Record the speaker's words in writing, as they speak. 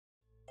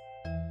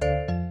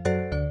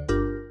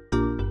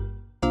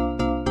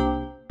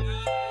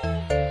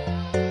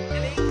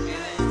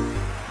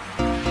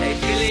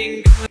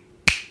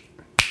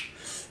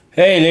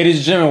Hey, ladies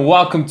and gentlemen,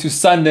 welcome to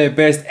Sunday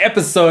Best,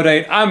 episode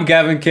 8. I'm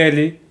Gavin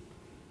Kelly.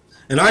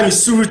 And I'm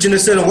Isuru,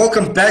 Jinasena.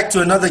 Welcome back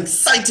to another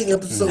exciting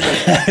episode.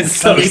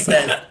 So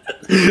excited.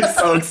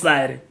 So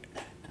exciting.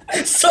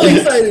 So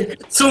exciting.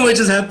 So much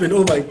has happened.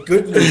 Oh my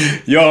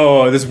goodness.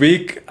 Yo, I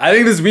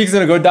think this week's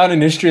gonna go down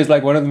in history as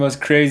like one of the most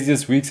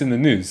craziest weeks in the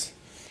news.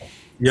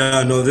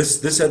 Yeah, no,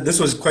 this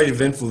was quite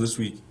eventful this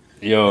week.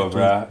 Yo,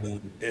 bruh.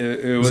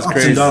 It was ups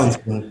crazy. and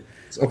downs, man.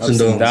 Ups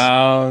and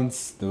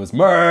downs. There was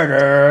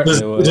murder.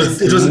 It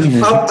was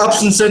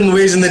ups in certain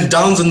ways and then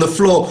downs on the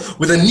floor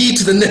with a knee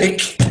to the neck.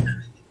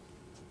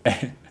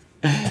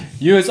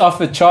 U.S.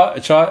 officer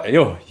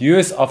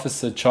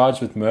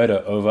charged with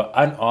murder over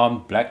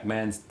unarmed black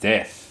man's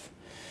death.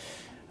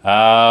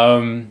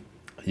 Yeah,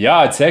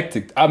 it's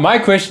hectic. My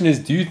question is,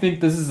 do you think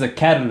this is a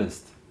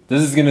catalyst?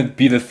 This is gonna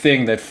be the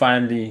thing that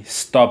finally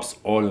stops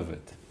all of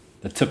it,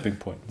 the tipping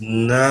point?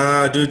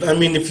 Nah, dude. I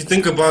mean, if you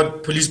think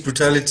about police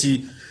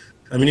brutality,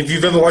 I mean, if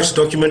you've ever watched a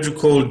documentary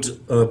called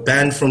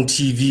Banned from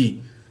TV,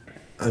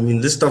 I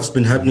mean, this stuff's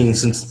been happening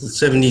since the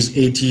 70s,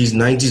 80s,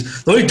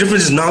 90s. The only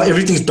difference is now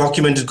everything's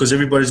documented because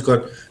everybody's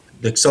got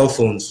like cell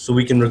phones, so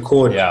we can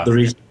record the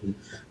racism.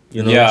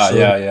 You know?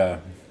 Yeah.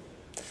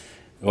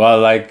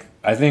 Well, like,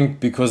 I think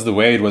because the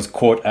way it was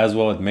caught as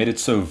well, it made it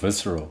so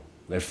visceral.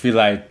 I feel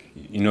like,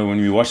 you know, when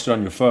we watched it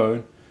on your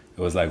phone,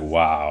 it was like,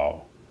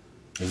 wow,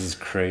 this is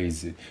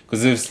crazy.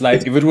 Because if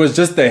it was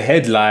just the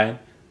headline,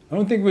 I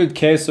don't think we'd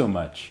care so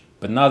much.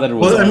 But now that it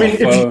was on our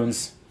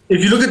phones...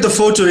 If you look at the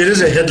photo, it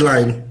is a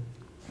headline.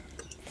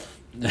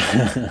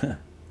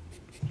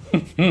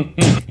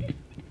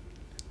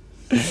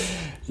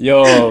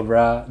 Yo,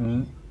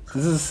 bruh,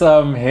 this is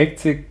some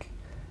hectic.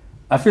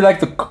 I feel like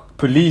the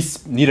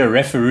police need a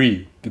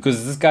referee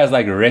because this guy's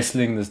like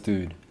wrestling this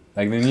dude.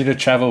 Like, they need to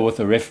travel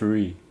with a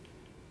referee.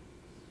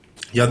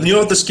 Yeah, you know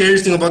what the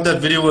scariest thing about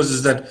that video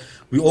is that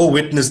we all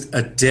witnessed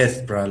a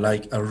death, bruh,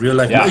 like a real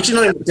life. Yeah.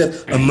 Actually, not a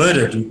death, a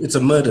murder, dude. It's a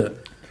murder.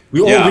 We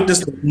all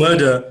witnessed a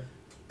murder,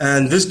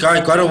 and this guy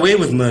got away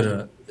with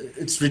murder.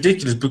 It's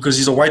ridiculous because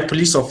he's a white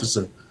police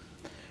officer.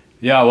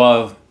 Yeah,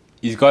 well,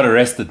 he's got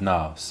arrested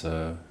now,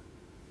 so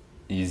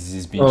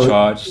he's been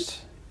charged.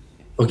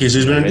 Okay, so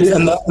he's been arrested.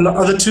 And the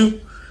other two?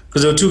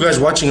 Because there were two guys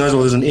watching us.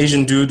 Well, there's an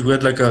Asian dude who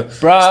had like a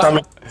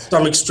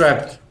stomach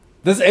strap.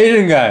 This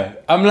Asian guy,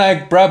 I'm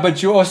like, bruh,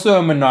 but you're also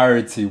a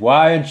minority.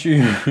 Why aren't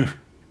you?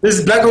 This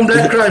is black on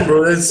black crime,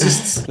 bro. It's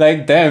just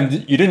like, damn,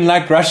 you didn't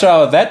like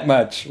Russia that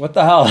much. What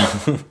the hell?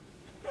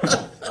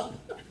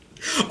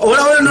 What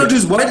I want to know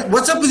is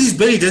what's up with his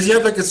belly? Does he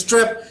have like a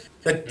strap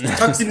that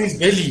tucks in his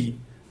belly?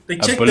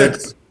 Like, check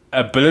that.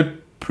 A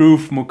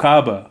bulletproof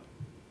mukaba.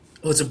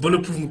 Oh, it's a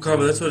bulletproof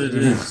mukaba. That's what it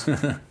is.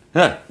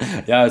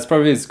 Yeah, it's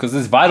probably because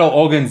there's vital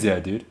organs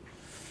here, dude.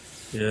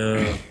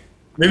 Yeah.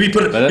 Maybe he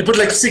put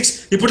like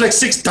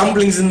six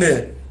dumplings in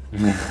there.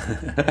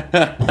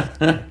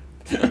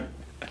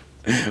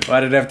 Why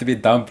did it have to be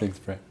dumplings,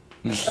 bro?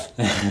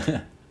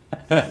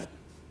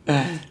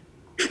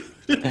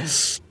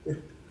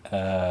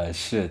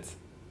 Shit.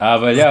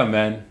 But yeah,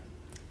 man.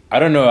 I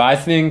don't know. I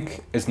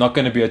think it's not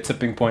going to be a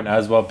tipping point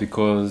as well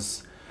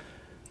because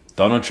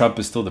Donald Trump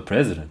is still the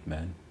president,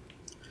 man.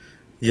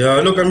 Yeah,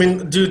 look, I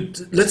mean, dude,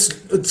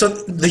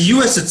 the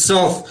US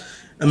itself,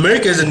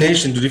 America as a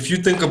nation, dude, if you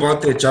think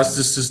about their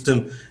justice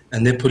system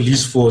and their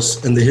police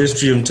force and the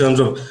history in terms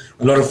of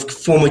a lot of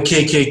former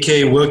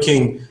KKK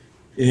working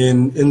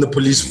in the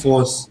police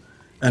force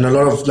and a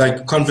lot of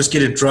like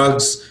confiscated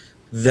drugs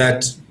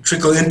that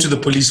trickle into the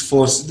police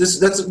force.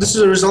 This is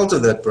a result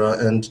of that, bro,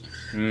 and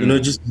you know,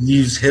 just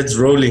leaves heads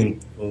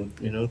rolling,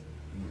 you know,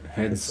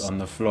 heads on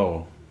the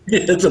floor.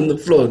 Yeah, heads on the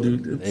floor,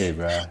 dude. Hey,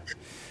 bro.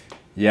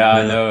 Yeah,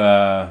 I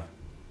know.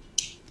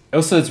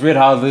 Also, it's weird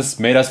how this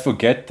made us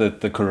forget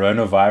that the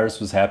coronavirus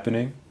was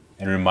happening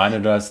and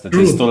reminded us that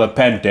there's still a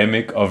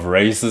pandemic of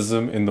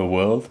racism in the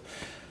world.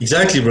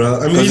 Exactly, bro.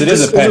 I mean, because it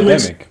is a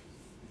pandemic.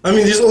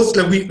 There's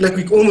also we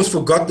almost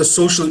forgot the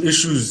social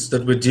issues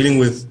that we're dealing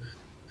with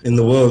in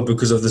the world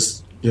because of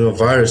this, you know,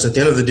 virus. At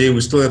the end of the day,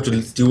 we still have to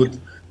deal with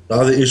the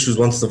other issues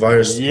once the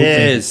virus.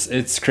 Yes,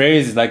 it's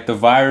crazy. Like, the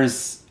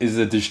virus is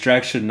a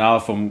distraction now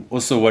from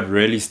also what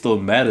really still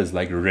matters,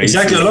 like racism.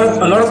 Exactly. A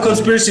lot of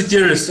conspiracy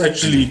theorists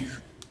actually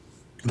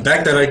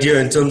back that idea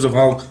in terms of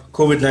how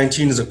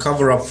COVID-19 is a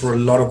cover-up for a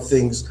lot of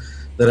things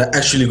that are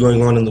actually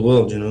going on in the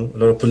world. You know, a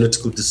lot of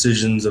political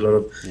decisions, a lot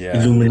of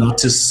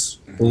Illuminatis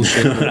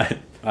bullshit.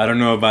 I don't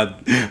know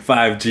about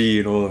 5G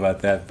and all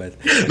about that, but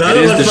it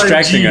is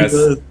distracting us.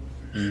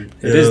 It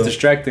is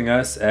distracting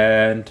us,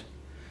 and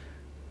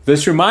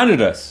this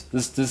reminded us.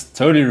 This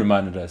totally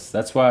reminded us.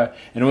 That's why,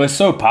 and it was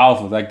so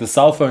powerful. Like the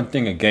cell phone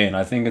thing again.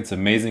 I think it's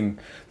amazing.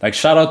 Like,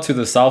 shout out to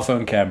the cell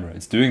phone camera.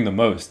 It's doing the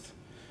most.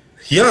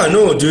 Yeah,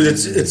 no, dude.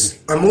 It's.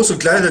 I'm also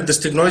glad that this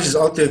technology is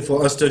out there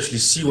for us to actually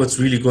see what's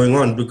really going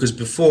on. Because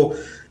before,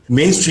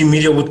 mainstream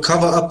media would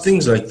cover up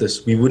things like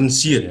this. We wouldn't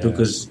see it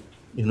because,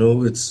 you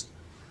know, it's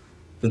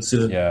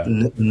considered a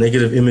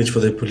negative image for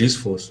their police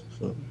force.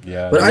 So.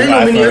 Yeah, but I didn't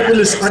know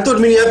Minneapolis. I thought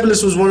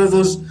Minneapolis was one of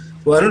those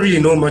Well, I don't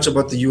really know much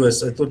about the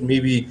U.S. I thought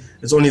maybe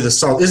it's only the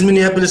South. Is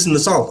Minneapolis in the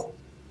South?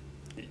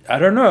 I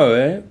don't know,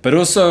 eh? But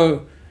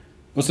also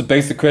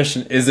begs the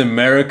question: is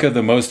America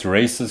the most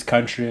racist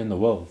country in the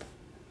world?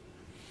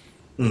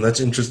 That's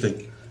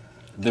interesting.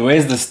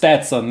 Where's the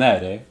stats on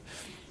that, eh?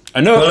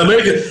 I know. Well,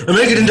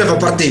 America didn't have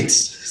apartheid,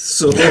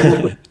 so I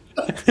don't know.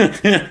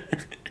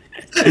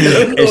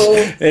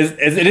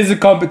 It is a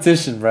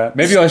competition, right?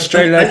 Maybe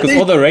Australia, because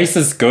all the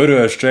racists go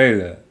to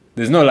Australia.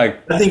 There's no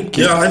like. I think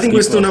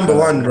we're still number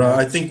one, bro.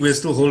 I think we're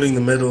still holding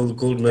the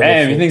gold medal.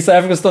 Damn, you think South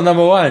Africa's still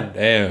number one?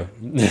 Damn,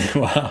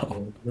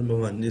 wow. Number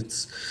one.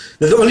 It's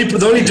the only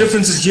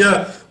difference is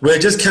here. We're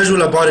just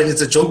casual about it.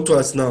 It's a joke to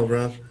us now,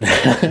 bro.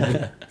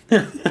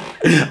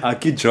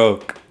 Aki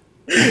joke.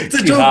 It's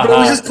a joke, bro.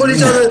 We just call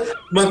each other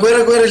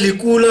Magwera Gwera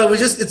Likula. We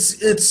just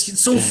it's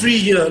so free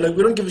here. Like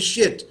we don't give a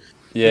shit.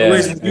 Yeah.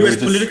 Whereas in the US,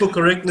 political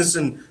correctness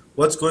and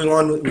what's going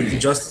on with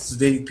injustice,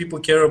 people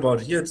care about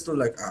it. Here, it's still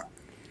like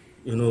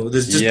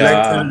there's just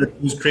black people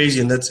that goes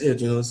crazy and that's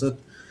it. It's not.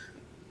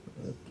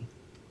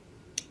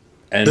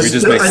 And we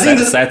just make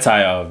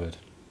satire of it.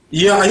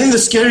 Yeah, I think the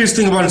scariest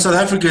thing about South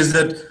Africa is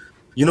that,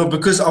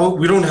 because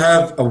we don't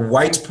have a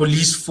white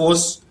police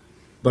force,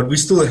 but we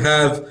still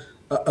have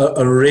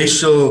a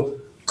racial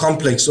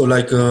complex or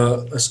like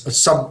a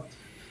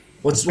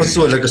what's the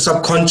word, like a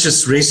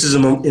subconscious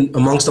racism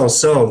amongst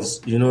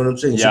ourselves. You know what I'm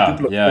saying? Yeah,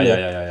 so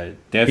yeah.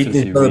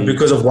 Definitely.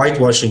 Because of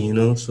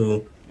whitewashing,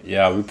 so.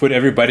 Yeah, we put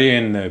everybody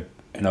in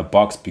a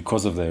box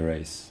because of their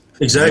race.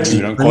 Exactly.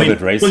 We don't call it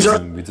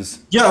racism. We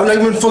just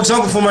for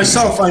example, for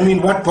myself,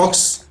 what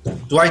box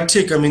do I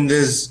tick? I mean,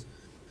 there's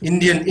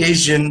Indian,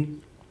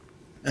 Asian,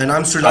 and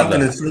I'm Sri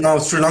Lankan. And now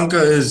Sri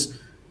Lanka is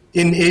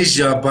in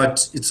Asia,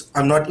 but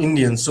I'm not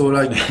Indian, so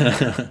like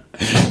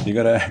you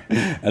got a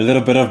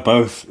little bit of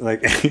both.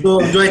 Like, so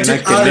do I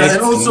tick other?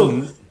 And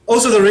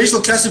also the racial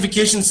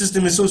classification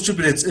system is so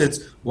stupid. It's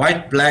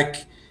white,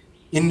 black,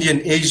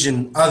 Indian,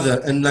 Asian,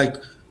 other, and like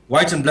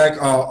white and black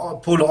are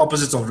polar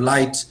opposites of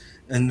light,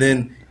 and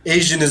then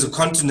Asian is a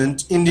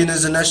continent, Indian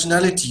is a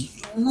nationality.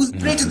 Who's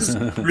created this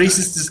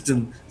racist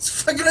system?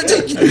 It's fucking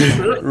ridiculous,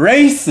 bro.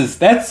 Racist,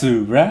 that's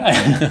who, right?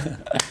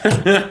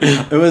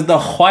 It was the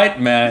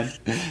white man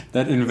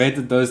that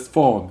invented those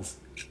forms.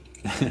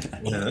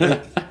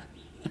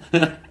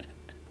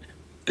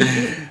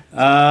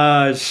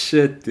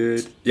 Shit,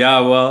 dude. Yeah,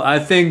 well, I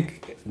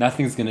think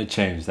nothing's gonna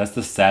change. That's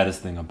the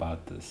saddest thing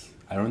about this.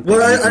 I don't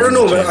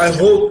know, but I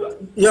hope.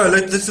 Yeah,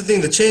 like that's the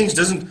thing. The change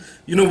doesn't.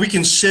 We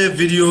can share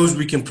videos,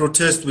 we can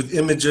protest with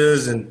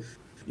images, and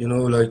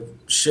like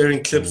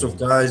sharing clips of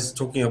guys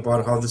talking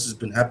about how this has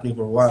been happening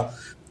for a while.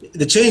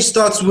 The change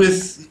starts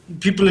with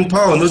people in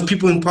power, and those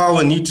people in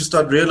power need to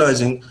start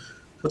realizing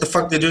what the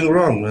fuck they're doing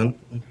wrong, man.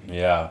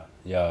 Yeah.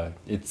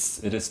 It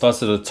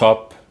starts at the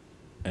top,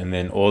 and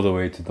then all the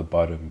way to the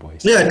bottom,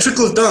 boys. Yeah, it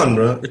trickles down,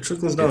 bro. It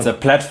trickles down. It's a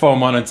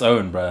platform on its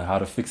own, bro. How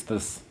to fix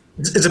this?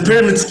 It's a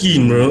pyramid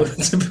scheme, bro.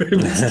 It's a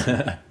pyramid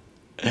scheme.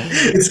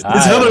 It's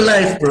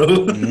Herbalife, bro.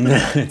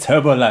 It's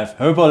Herbalife.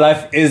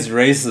 Herbalife is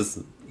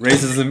racism.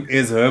 Racism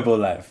is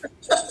Herbalife.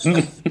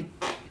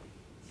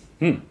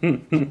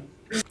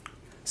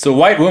 So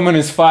white woman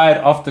is fired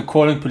after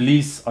calling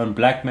police on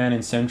black man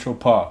in Central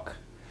Park.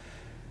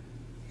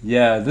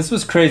 Yeah, this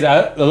was crazy.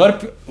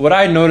 What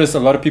I noticed a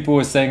lot of people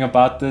were saying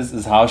about this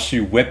is how she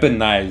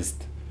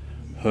weaponized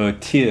her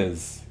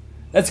tears.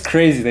 That's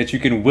crazy that you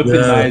can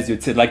weaponize your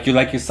tears. Like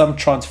you're some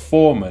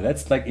transformer.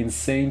 That's like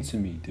insane to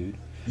me, dude.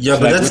 Yeah,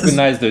 she but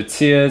weaponized her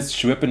tears.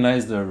 She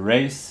weaponized her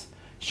race.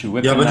 She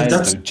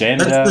weaponized her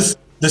gender. That's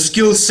the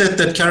skill set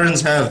that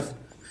Karens have.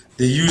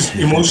 They use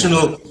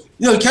emotional.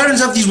 Karens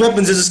have these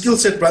weapons as a skill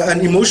set,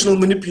 and emotional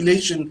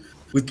manipulation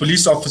with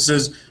police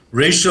officers,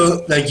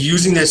 racial, like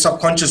using their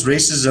subconscious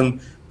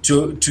racism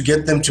to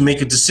get them to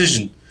make a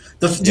decision.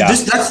 That's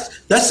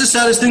the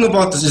saddest thing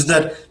about this is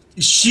that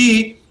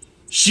she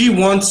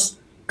wants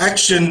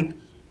action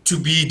to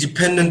be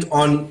dependent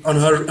on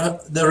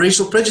the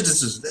racial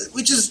prejudices,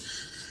 which is,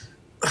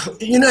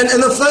 and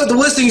the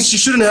worst thing is she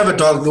shouldn't have a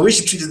dog. The way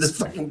she treated this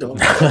fucking dog.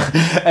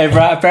 Hey,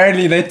 bro,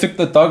 apparently they took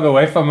the dog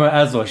away from her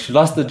as well. She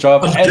lost the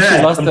job and she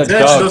lost the dog.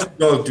 She lost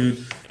the dog, dude.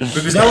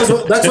 Because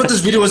that's what this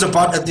video was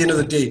about at the end of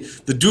the day.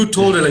 The dude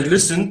told her, like,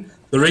 listen,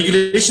 the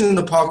regulation in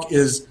the park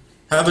is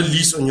have a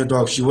leash on your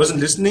dog. She wasn't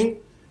listening.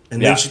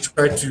 And then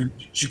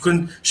she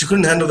couldn't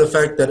handle the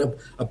fact that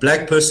a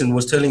black person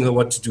was telling her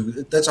what to do.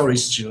 That's how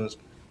racist she was.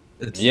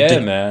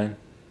 Man.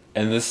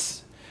 And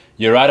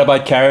you're right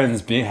about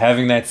Karen's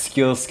having that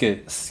skill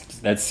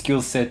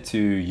set to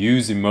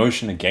use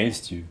emotion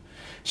against you.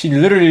 She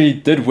literally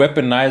did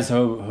weaponize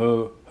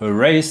her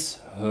race,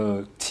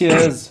 her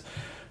tears,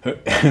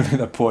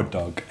 the poor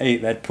dog. Hey,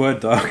 that poor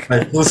dog.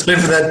 I feel sorry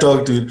for that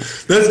dog, dude.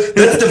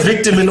 That's the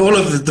victim in all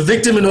of this. The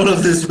victim in all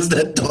of this was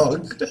that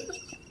dog.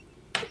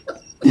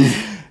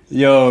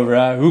 Yo,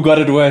 bruh, who got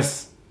it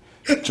worse?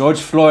 George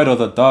Floyd or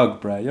the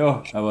dog, bruh?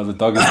 Yo, well, the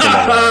dog is still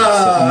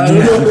alive.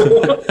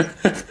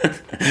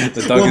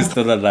 The dog is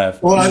still alive.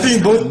 Well, I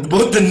think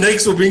both the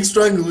necks were being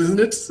strangled, isn't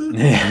it?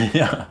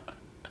 Yeah.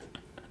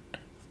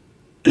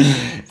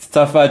 It's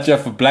tough out here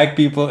for black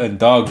people and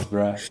dogs,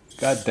 bruh.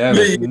 God damn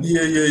Yeah, it.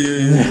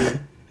 yeah.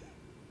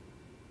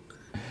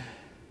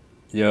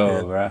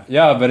 Yo, bruh.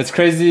 Yeah, but it's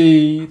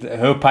crazy,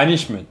 her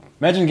punishment.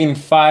 Imagine getting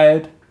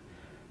fired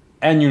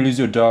and you lose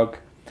your dog.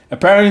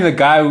 Apparently the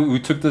guy who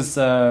took this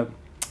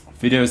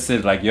video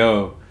said like,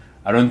 yo,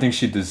 I don't think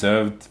she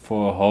deserved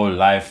for her whole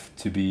life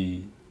to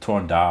be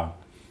torn down.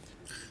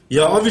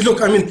 Yeah, obviously,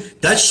 look, I mean,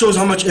 that shows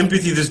how much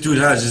empathy this dude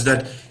has, is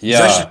that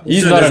Yeah,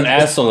 he's not an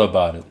asshole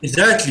about it.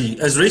 Exactly.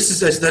 As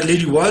racist as that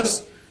lady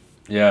was,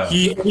 Yeah.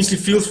 he obviously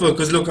feels for her,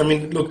 because look, I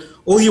mean, look,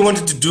 all he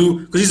wanted to do,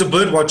 because he's a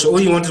bird watcher, all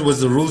he wanted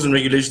was the rules and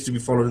regulations to be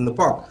followed in the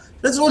park.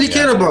 That's all he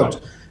cared about.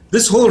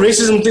 This whole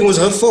racism thing was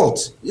her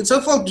fault. It's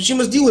her fault. She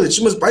must deal with it.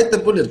 She must bite the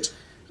bullet.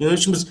 You know,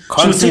 she must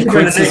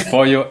consequences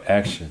for your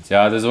actions.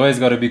 Yeah, there's always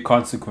got to be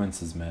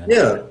consequences, man.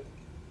 Yeah.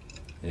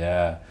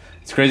 Yeah.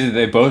 It's crazy.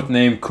 They both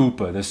named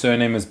Cooper. Their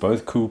surname is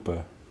both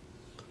Cooper.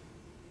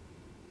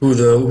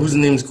 Whose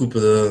name is Cooper?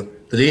 The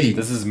lady.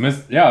 This is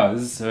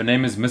her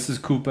name is Mrs.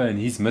 Cooper and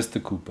he's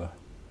Mr. Cooper.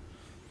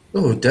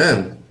 Oh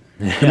damn.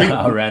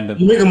 How random.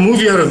 You make a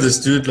movie out of this,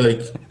 dude,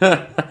 like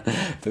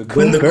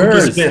when the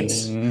Coopers met.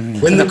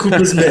 When the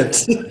Coopers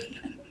met.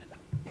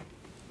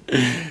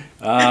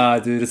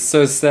 Dude, it's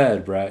so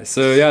sad, bro.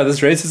 So yeah, this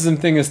racism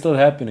thing is still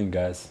happening,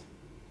 guys.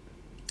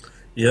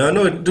 Yeah,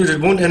 no, dude, it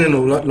won't end in a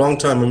long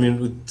time. I mean,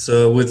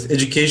 with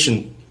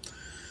education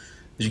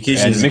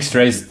and mixed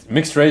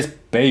race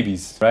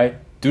babies, right?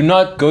 Do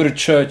not go to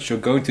church. You're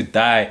going to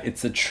die.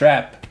 It's a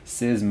trap,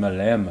 says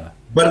Malema.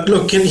 But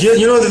look,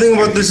 you know the thing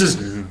about this is,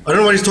 I don't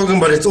know what he's talking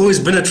about. It's always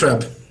been a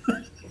trap.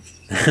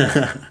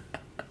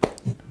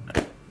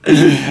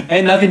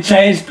 Ain't nothing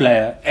changed,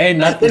 player. Ain't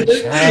nothing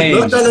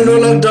changed.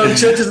 Lockdown.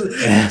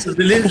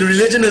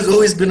 Religion has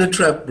always been a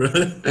trap, bro.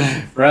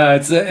 Bro,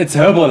 it's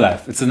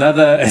Herbalife. It's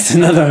another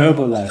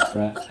Herbalife,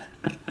 bro.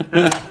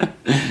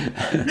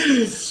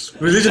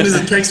 Religion is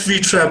a tax-free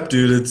trap,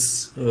 dude.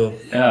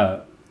 Yeah.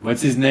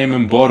 What's his name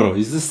in Boro?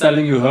 He's just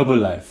selling you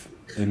Herbalife.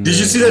 Did you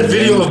see that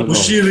video of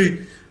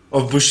Bushiri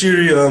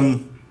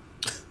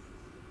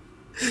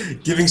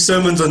giving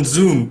sermons on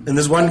Zoom, and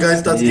this one guy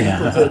starts giving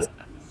concerts?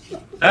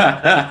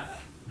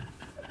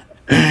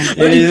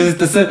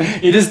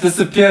 He just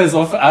disappears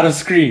out of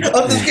screen.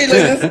 Off the screen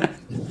like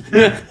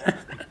this.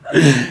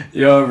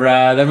 Yo,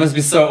 bruh, that must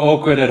be so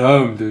awkward at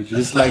home, dude. You're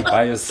just like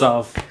by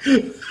yourself.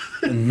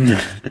 Imagine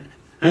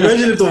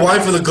if the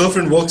wife or the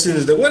girlfriend walks in and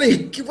is like, what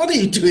are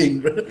you doing,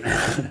 bro?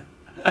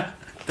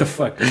 The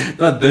fuck?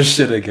 Not this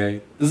shit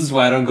again. This is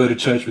why I don't go to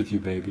church with you,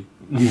 baby.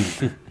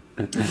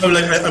 I'm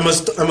like, I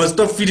must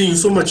stop feeding you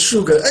so much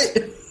sugar.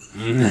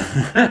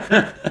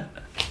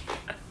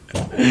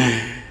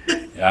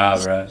 Yeah,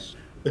 bro.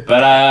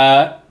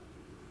 But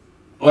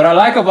what I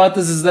like about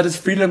this is that it's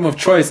freedom of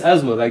choice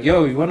as well. Like,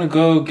 yo, you want to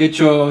go get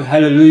your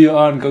hallelujah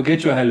on, go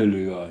get your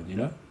hallelujah on, you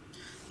know?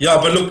 Yeah,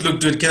 but look,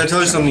 dude, can I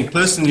tell you something?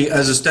 Personally,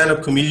 as a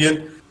stand-up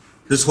comedian,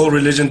 this whole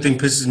religion thing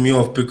pisses me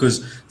off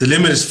because the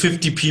limit is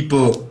 50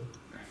 people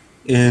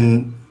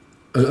in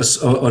a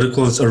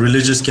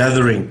religious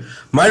gathering.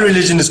 My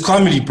religion is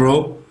comedy,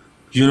 bro.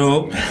 You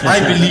know, I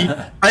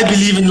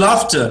believe in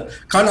laughter.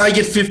 Can't I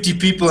get 50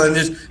 people and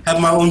just have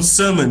my own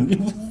sermon?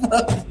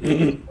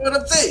 What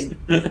I'm saying?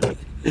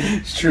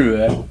 It's true,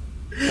 man.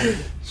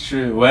 It's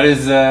true. What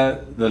is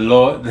the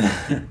Lord?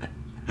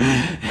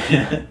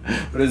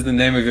 What is the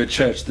name of your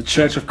church? The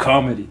Church of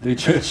Comedy. The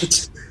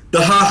church.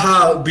 The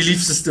ha-ha belief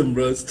system,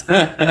 bro.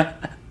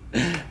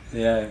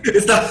 Yeah.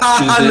 It's the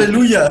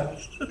hallelujah.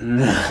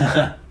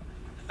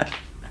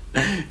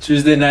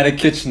 Tuesday night at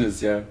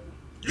Kitchener's, yeah.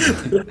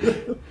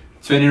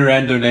 20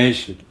 rand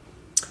donation.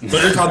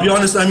 But look, I'll be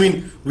honest, I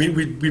mean, we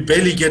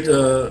barely get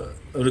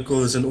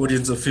an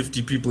audience of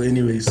 50 people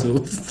anyway,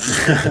 so.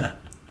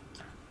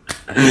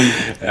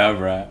 Yeah,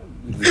 bro.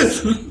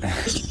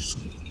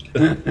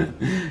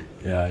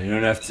 Yeah, you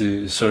don't have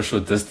to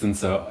social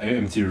distance an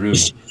empty room.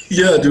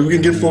 Yeah, dude, we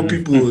can get 4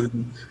 people.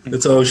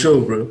 That's our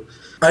show, bro.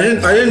 I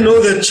didn't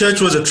know that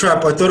church was a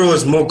trap. I thought it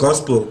was more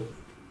gospel.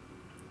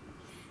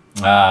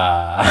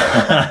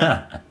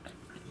 That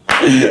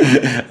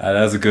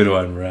was a good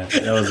one, bro.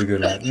 That was a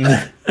good one.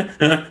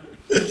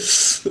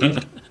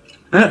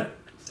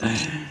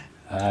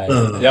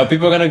 Yeah,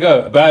 people are gonna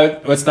go.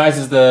 But what's nice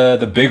is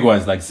the big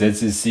ones like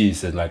ZCC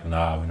said like,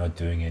 nah, we're not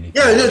doing anything.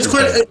 Yeah, it's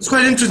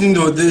quite interesting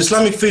though. The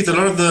Islamic faith, a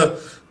lot of the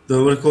what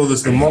do you call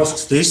this? The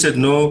mosques, they said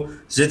no.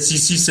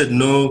 ZCC said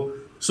no.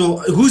 So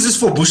who's this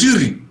for?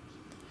 Bushiri?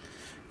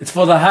 It's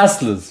for the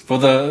hustlers.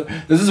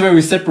 This is where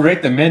we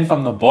separate the men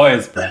from the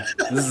boys, bro.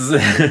 This is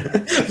the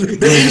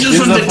angels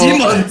from the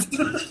demons.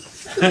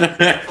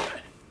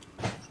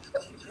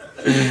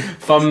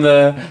 From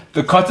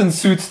the cotton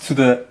suits to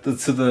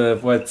the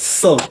what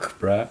silk,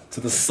 bruh. To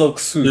the silk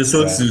suits. The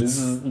silk suits.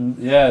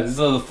 These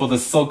are for the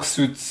silk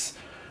suits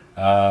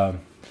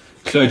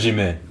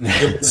clergymen.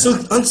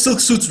 Aren't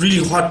silk suits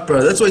really hot,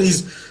 bro? That's why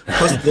these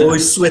hustlers are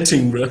always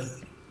sweating, bro.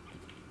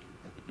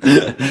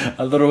 I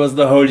thought it was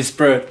the Holy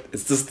Spirit.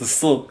 It's just the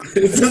silk.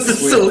 It's just the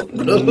silk,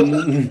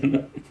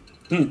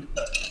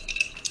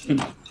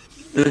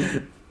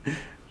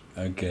 bro.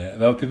 Okay.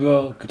 Well,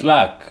 people, good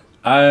luck.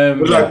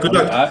 Good luck, good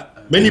luck.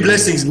 Many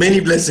blessings, many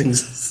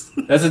blessings.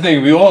 That's the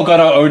thing. We all got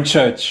our own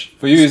church.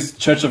 For you, it's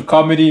Church of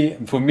Comedy.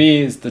 And for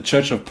me, it's the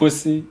Church of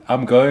Pussy.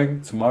 I'm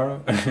going tomorrow.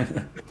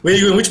 Where are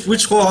you going?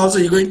 Which whorehouse are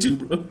you going to,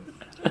 bro?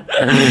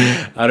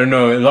 I don't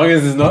know. As long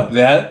as it's not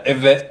that,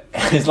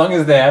 as long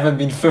as there haven't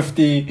been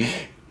 50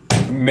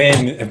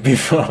 men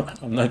before,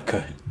 I'm not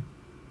going.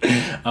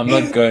 I'm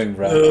not going,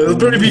 bro. It'll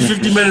probably be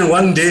 50 men in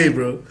one day,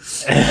 bro.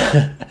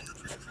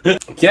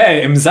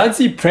 Okay,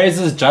 Mzansi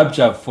praises Jub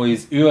Jub for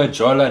his Ua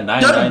Jola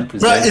 99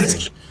 presenting.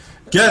 It's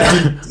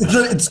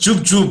Jub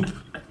Jub.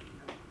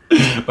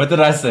 What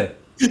did I say?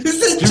 You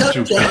said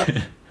Jub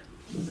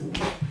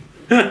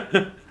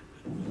Jub.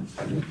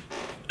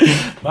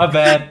 My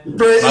bad.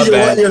 Bro, My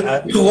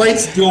bad. Your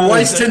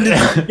white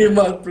tendency came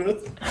out, bro.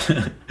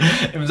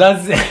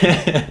 Mzansi.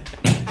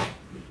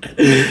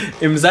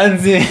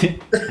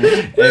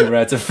 Hey,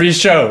 bro, it's a free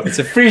show. It's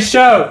a free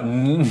show.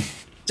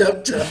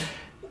 Jub Jub.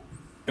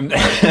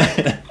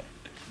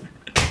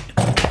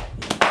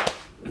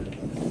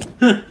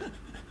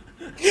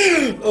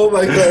 Oh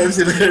my god, that's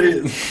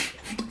hilarious.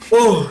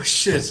 Oh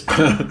shit.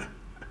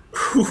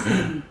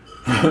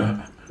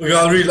 Okay,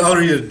 I'll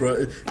read it,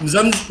 bro.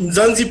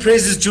 Mzansi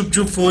praises Jub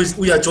Jub for his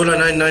Uya Jola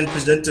 99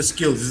 presenter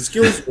skills. His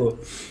skills, bro.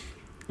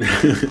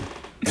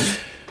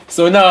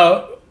 So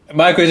now,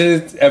 my question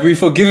is: have we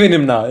forgiven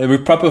him now? Have we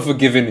proper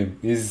forgiven him?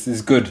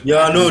 He's good.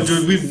 Yeah, no,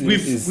 dude,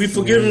 we've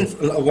forgiven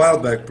him a while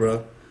back,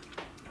 bro.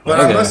 But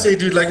okay. I must say,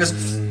 dude, like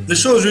the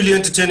show is really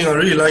entertaining. I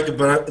really like it,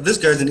 but this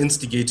guy's an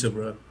instigator,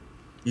 bro.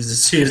 He's a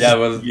serious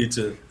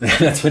instigator.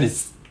 That's what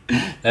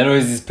that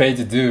was he's paid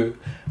to do.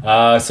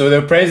 So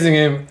they're praising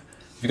him.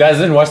 If you guys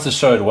didn't watch the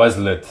show, it was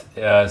lit.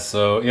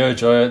 So Yo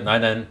Joy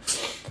 99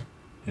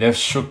 left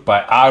shook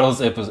by Idol's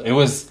episode. It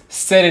was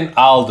set in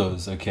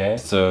Aldo's, okay?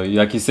 So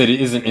like you said,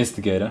 he is an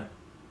instigator.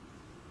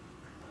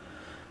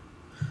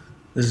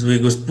 This is where he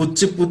goes,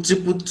 putze,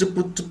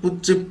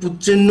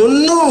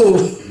 no.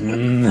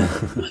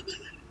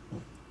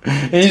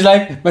 And he's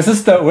like, my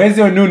sister, where's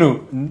your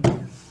nunu?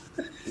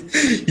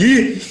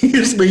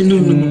 Here's my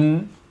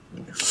nunu.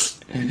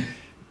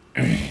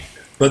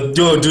 But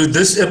yo, dude,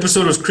 this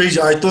episode was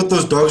crazy. I thought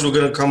those dogs were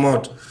gonna come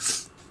out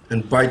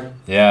and bite.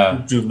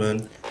 Yeah, dude,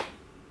 man.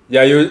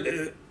 Yeah,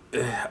 you're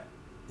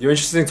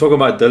interesting talking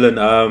about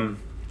Dylan.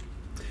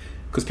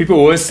 Because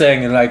people were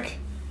saying like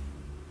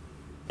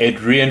it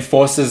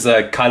reinforces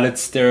colored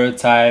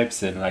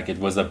stereotypes and like it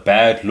was a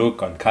bad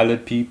look on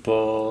colored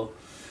people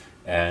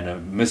and a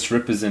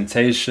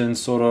misrepresentation,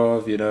 sort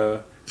of. You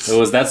know, there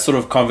was that sort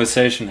of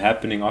conversation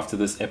happening after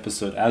this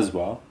episode as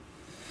well.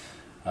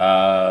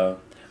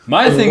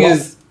 My thing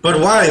is, but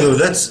why though?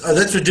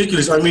 That's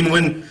ridiculous. I mean,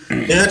 when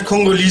they had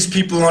Congolese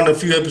people on a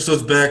few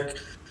episodes back,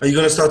 are you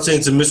gonna start saying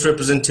it's a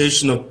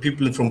misrepresentation of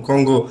people from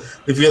Congo?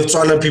 If you have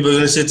Tswana people, you're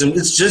gonna say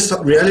it's just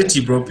reality,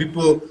 bro.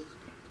 People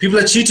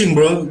are cheating,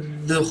 bro.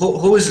 The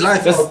whole is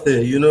life out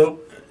there, you know.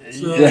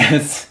 So.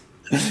 Yes,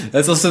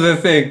 that's also the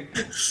thing.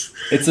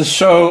 It's a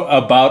show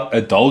about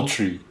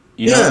adultery.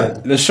 You know,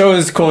 the show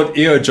is called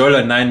Iyo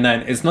Jola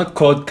 99. It's not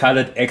called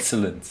Colored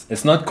Excellence.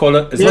 It's not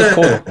called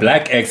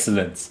Black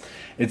Excellence.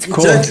 It's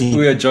called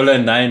Iyo Jola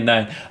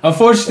 99.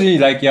 Unfortunately,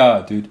 like,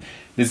 yeah, dude,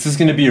 there's just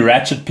gonna be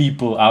ratchet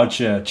people out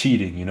here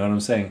cheating. You know what I'm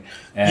saying?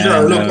 And, yeah,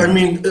 look, I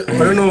mean, I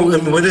don't know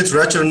whether it's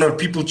ratchet or not.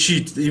 People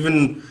cheat.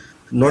 Even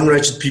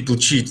non-ratchet people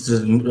cheat.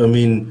 I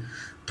mean,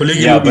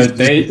 polygamy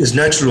is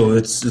natural.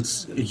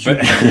 It's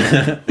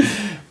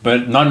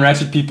But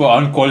non-ratchet people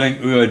aren't calling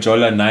Iyo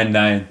Jola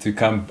 99 to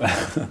come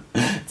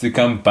to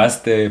come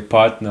bust their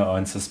partner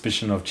on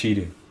suspicion of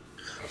cheating.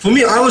 For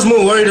me, I was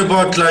more worried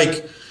about,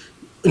 like,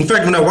 in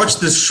fact, when I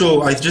watched this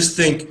show, I just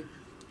think,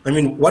 I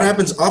mean, what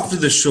happens after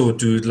the show,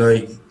 dude?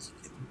 Like,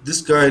 this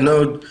guy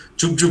now,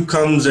 Jub Jub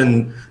comes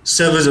and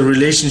severs a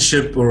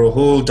relationship or a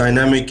whole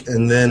dynamic,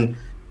 and then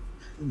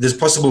there's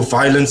possible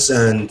violence,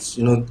 and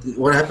you know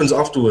what happens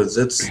afterwards.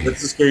 That's the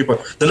scary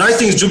part. The nice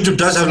thing is Jub Jub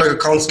does have like a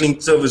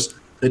counseling service.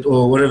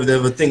 Or whatever, they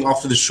have a thing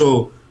after the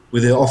show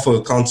where they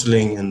offer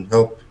counseling and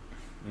help.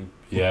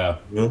 Yeah,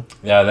 you know?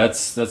 Yeah,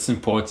 that's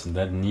important.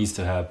 That needs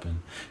to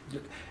happen.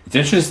 It's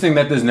interesting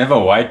that there's never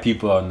white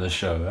people on the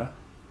show. Huh?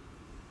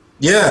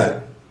 Yeah,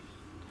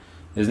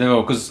 there's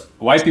never, because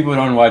white people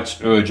don't watch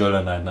Iyo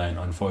Jola 99,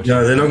 unfortunately.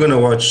 Yeah, they're not gonna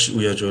watch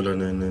Iyo Jola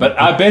 99. But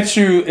I bet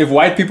you, if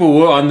white people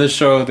were on the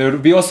show, there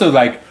would be also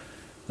like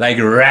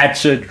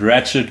ratchet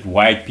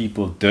white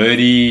people,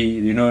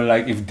 dirty, you know,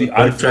 like if the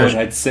Unfold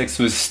had sex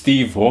with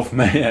Steve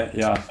Hofmeyer,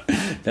 yeah,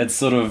 that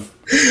sort of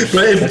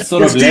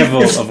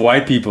level of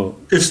white people.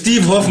 If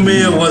Steve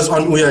Hofmeyer was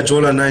on Iyo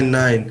Jola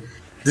 99,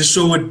 this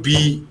show would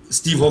be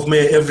Steve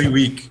Hofmeyer every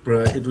week,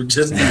 bro. It would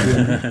just be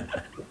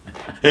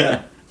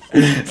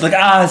it's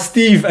like,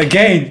 Steve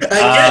again.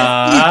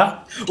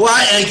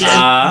 Why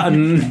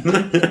again?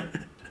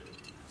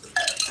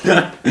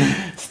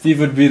 Steve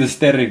would be the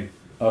staring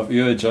of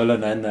Iyo Jola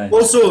 99.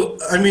 Also,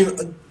 I mean,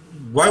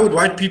 why would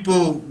white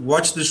people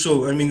watch the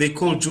show? I mean, they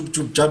call Jub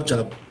Jub Jab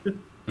Jab.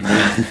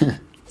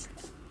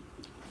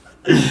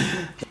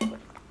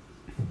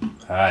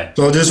 Alright.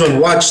 So this one,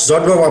 watch.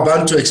 Zodwa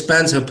Wabantu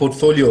expands her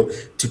portfolio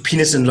to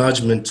penis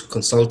enlargement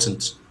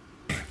consultant.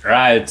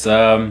 Right.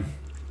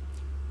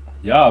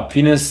 Yeah,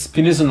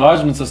 penis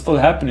enlargements are still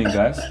happening,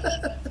 guys.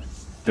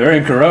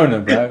 During Corona,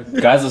 bro.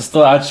 Guys are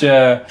still out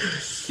here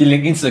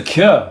feeling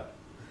insecure.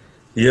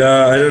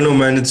 Yeah, I don't know,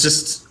 man. It's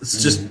just.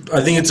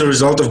 I think it's a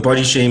result of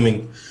body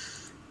shaming.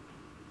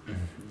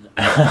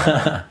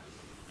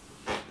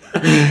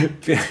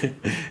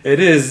 It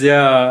is,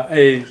 yeah.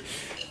 Hey,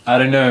 I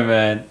don't know,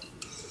 man.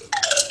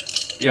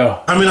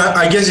 Yo. I mean,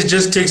 I guess it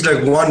just takes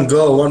like one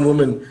girl, one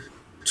woman,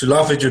 to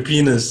laugh at your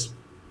penis.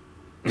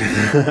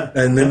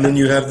 And then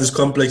you have this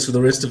complex for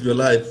the rest of your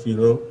life, you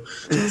know.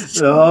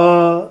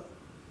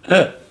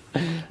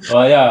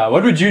 Well, yeah.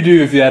 What would you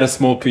do if you had a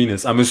small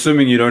penis? I'm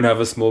assuming you don't have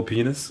a small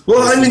penis.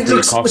 Well, I mean,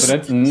 look,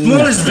 confident.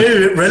 small is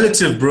very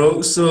relative,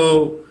 bro.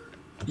 So,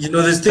 you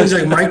know, there's things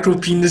like micro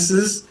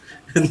penises,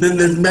 and then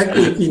there's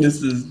macro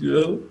penises. You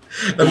know,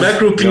 a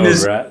macro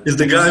penis is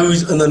the guy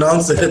who's an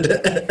announcer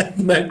at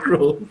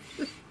macro.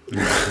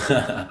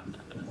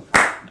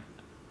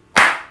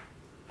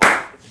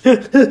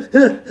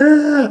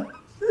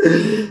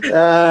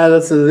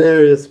 That's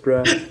hilarious,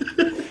 bro.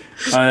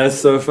 That's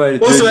so funny.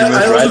 Also,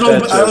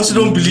 I also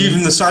don't believe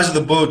in the size of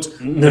the boat.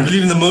 I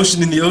believe in the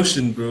motion in the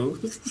ocean, bro.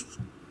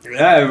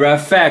 Yeah, bro,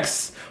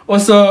 facts.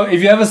 Also,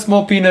 if you have a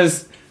small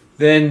penis,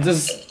 then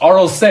just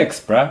oral sex,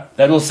 bruh.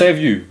 That will save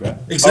you, bruh.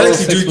 Exactly, oral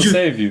sex dude. will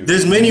save you.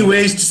 There's many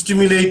ways to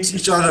stimulate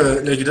each other.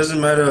 Like, it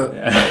doesn't matter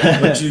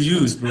what you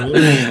use, bro.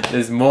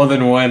 There's more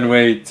than one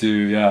way to,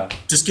 yeah.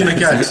 To skin a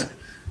cat.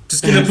 To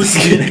skin a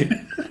pussy.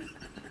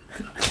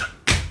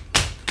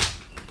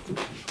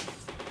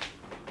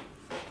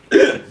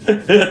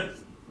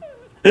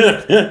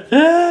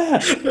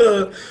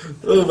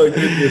 Oh my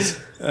goodness.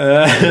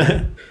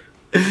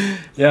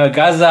 Yeah,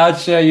 guys out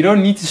here, you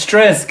don't need to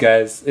stress,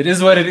 guys. It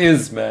is what it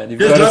is, man.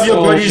 Just love your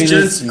bodies,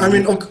 gents. I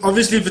mean,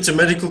 obviously, if it's a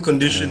medical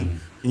condition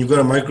and you've got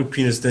a micro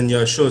penis, then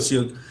yeah, sure,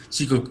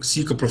 seek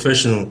a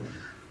professional.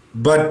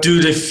 But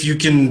dude, if you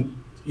can,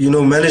 you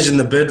know, manage in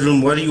the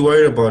bedroom, what are you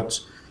worried about?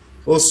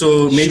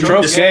 Also, maybe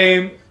stroke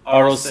game,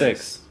 oral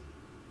sex.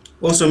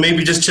 Also,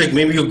 maybe just check.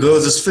 Maybe your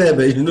girl's is fair,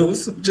 but you know,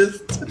 so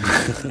just.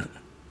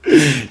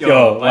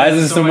 Yo, why is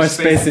there so much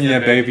space in here,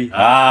 baby? Wait,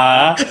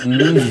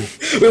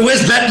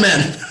 where's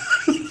Batman?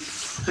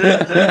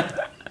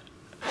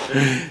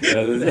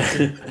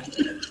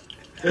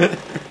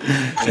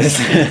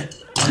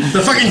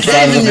 The fucking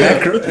cave in here.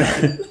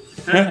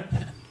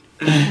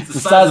 It's the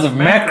size of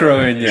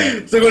macro in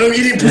here. So when I'm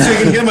eating pussy, I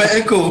can hear my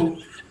echo.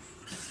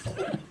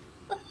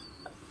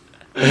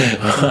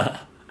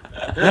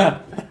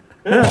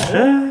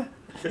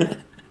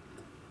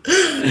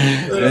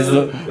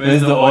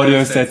 Where's the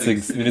audio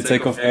settings? You need to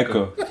take off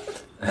echo.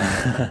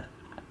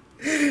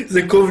 It's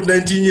like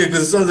COVID-19 here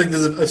because it sounds like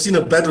I've seen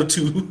a bat or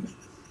two.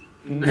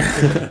 You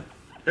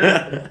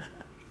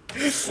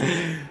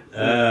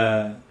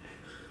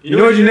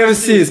know what you never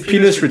see is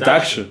penis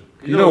reduction.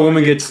 You know,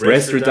 women get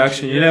breast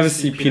reduction. You never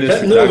see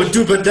penis reduction. No,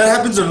 but that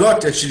happens a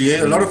lot actually.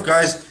 Eh? A lot of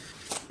guys.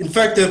 In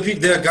fact, there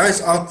are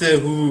guys out there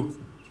who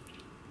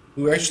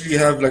actually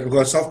who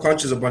are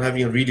self-conscious about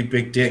having a really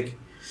big dick.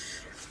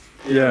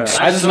 Yeah,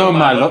 I just know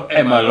my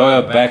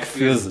lower back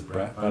feels it,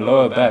 bro. My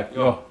lower back,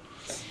 yo.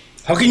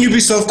 How can you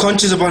be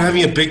self-conscious about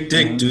having a big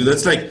dick, dude?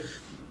 That's like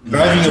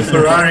driving a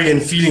Ferrari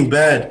and feeling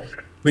bad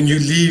when you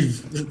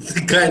leave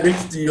the guy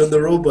next to you on the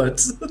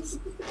robot.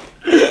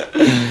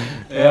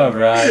 Yeah,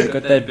 bro. You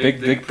got that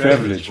big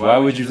privilege. Why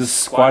would you just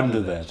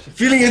squander that?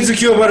 Feeling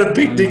insecure about a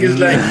big dick is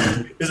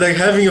like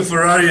having a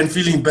Ferrari and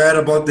feeling bad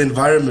about the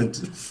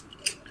environment.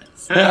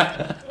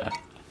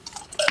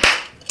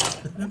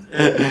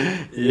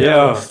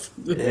 Yo,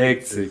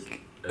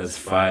 hectic. That's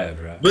fire,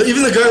 bro. But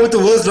even the guy with the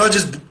world's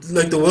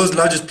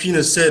largest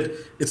penis said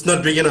it's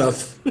not big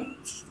enough.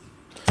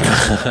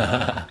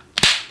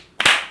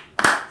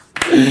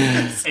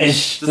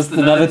 Ish, just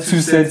another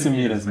 2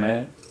 centimeters,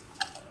 man.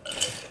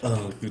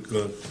 Oh, good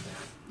God.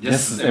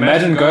 Yes,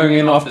 imagine going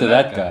in after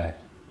that guy.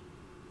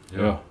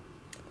 Yo.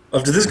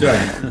 After this guy?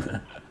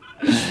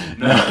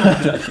 No.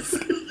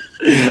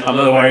 I'm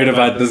not worried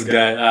about this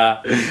guy.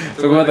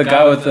 Talk about the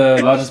guy with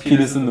the largest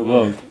penis in the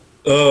world.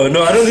 Oh,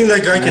 no, I don't think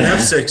that guy can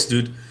have sex,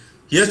 dude.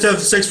 He has to have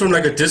sex from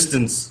like a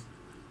distance.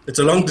 It's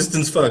a long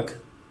distance fuck.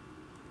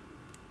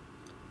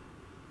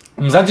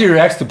 Mzanji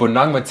reacts to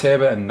Bonang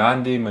Matebe and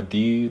Nandi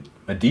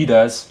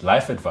Madida's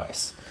life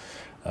advice.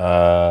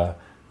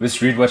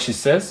 Let's read what she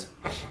says.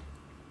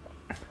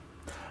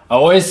 I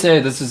always say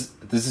this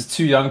is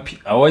to young.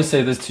 I always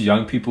say this to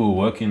young people who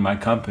work in my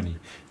company.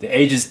 The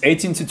ages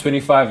 18 to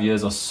 25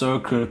 years are so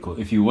critical.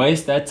 If you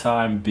waste that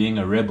time being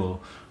a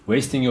rebel,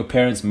 wasting your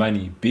parents'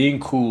 money, being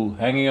cool,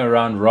 hanging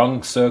around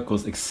wrong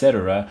circles,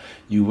 etc.,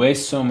 you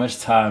waste so much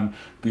time.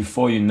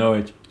 Before you know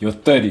it, you're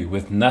 30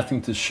 with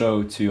nothing to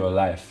show to your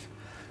life.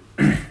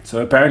 So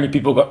apparently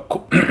people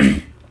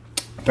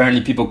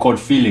caught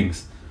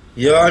feelings.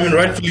 Yeah, I mean,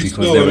 rightfully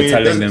because so. they were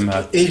telling them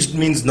age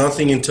means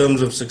nothing in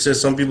terms of success.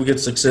 Some people get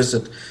success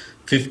at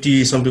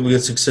 50, some people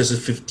get success at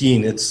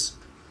 15. It's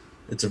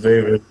It's a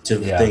very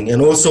relative Yeah. thing.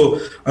 And also,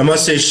 I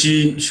must say,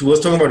 she was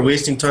talking about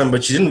wasting time,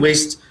 but she didn't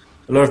waste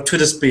a lot of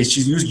Twitter space.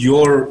 She used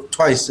your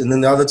twice, and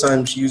then the other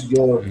time she used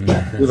your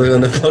with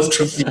an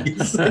apostrophe.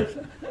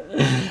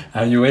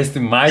 And you're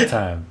wasting my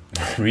time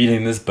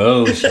reading this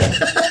bullshit.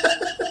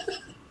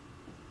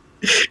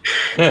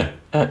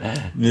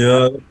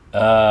 Yeah.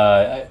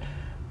 Uh,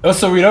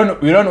 Also, we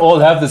don't all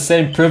have the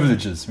same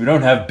privileges. We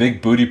don't have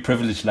big booty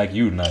privilege like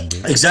you,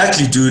 Nandi.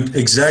 Exactly, dude.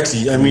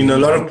 Exactly. I mean, a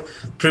lot of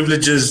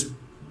privileges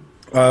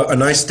are a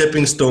nice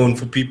stepping stone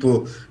for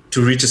people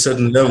to reach a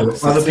certain level.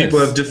 Success. Other people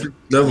have different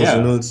levels, Yeah.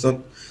 you know, it's not.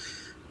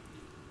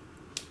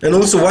 And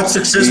also, what's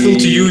successful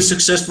to you is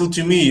successful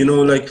to me, you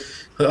know, like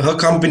her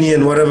company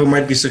and whatever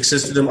might be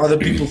success to them. Other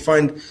people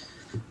find,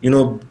 you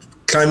know,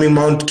 climbing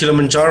Mount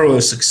Kilimanjaro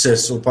a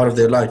success or part of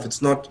their life.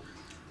 It's not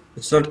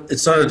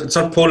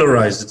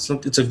polarized.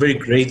 It's a very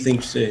great thing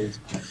to say.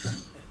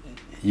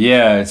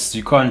 Yeah,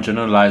 you can't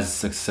generalize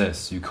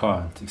success. You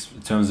can't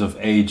in terms of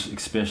age,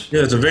 especially.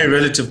 Yeah, it's a very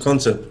relative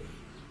concept.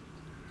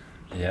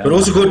 Yeah. But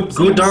also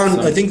go down.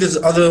 I think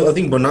I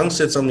think Bonang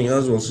said something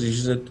as well. So she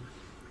said,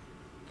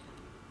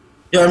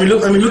 yeah.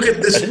 Look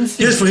at this.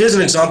 Here's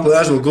an example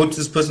as well. Go to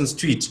this person's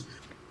tweet.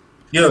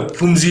 Yeah,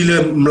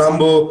 Pumzile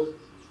Mlambo.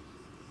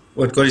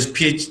 What got his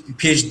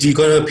PhD?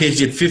 Got her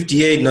PhD at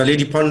 58. Now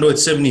Lady Pando at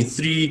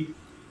 73.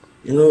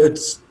 You know,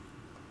 it's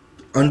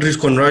Andres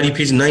Conradi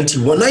PhD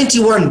 91.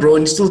 91, bro,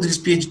 and he still did his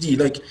PhD.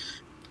 Like,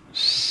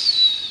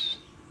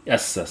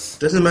 yes.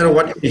 doesn't matter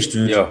what age,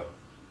 dude.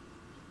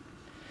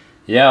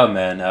 Yeah,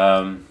 man.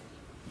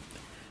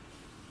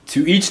 To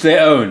each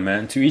their own,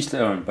 man. To each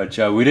their own. But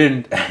yeah, we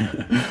didn't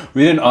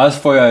we didn't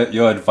ask for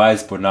your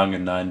advice, Bonang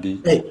and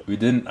Nandi. Hey. We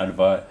didn't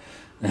advise.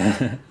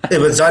 Hey,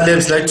 but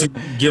Zalebs like to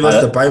give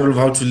us the Bible of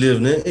how to live,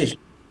 ne?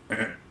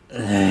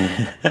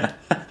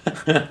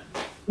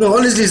 No,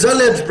 honestly,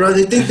 Zalebs, bro,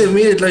 they think they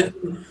made it like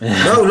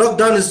now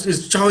lockdown is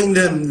chowing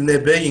them and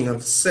they're begging.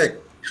 I'm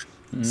sick.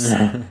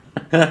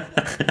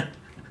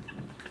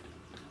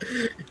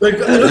 Like,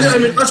 look at, I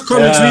mean, us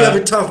comics, we have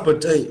it tough,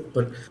 but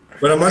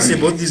I must say,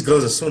 both these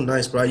girls are so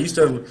nice, bro. I used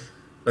to have,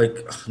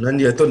 like,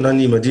 Nandi, I thought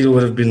Nandi Madira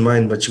would have been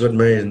mine, but she got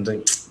married and,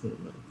 like,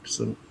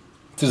 so.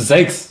 To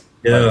Zakes.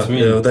 Yeah,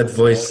 that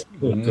voice.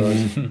 Oh,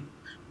 God.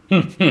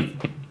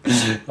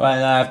 Well,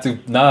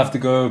 now I have to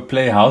go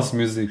play house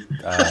music.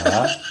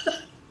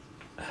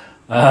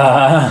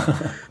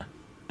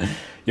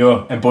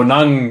 Yo, and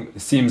Bonang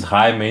seems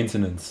high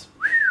maintenance.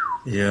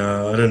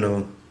 Yeah, I don't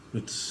know.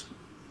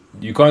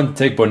 You can't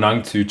take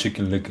Bonang to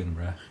Chicken Licken,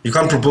 bruh. You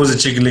can't propose a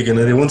chicken lick and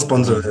they won't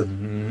sponsor it.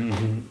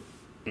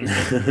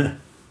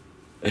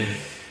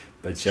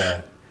 But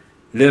yeah,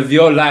 live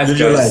your life, Live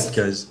your life,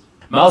 guys.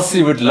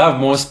 Malsi would love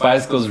more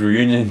Spice Girls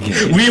reunion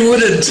games. We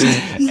wouldn't.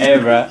 Hey,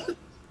 bruh.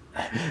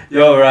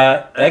 Yo,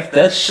 bruh, like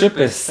that ship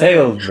has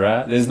sailed,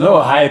 bruh. There's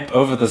no hype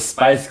over the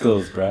Spice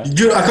Girls, bruh.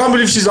 Dude, I can't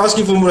believe she's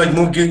asking for more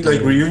gig,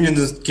 like reunions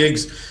and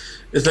gigs.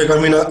 It's like, I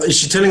mean, is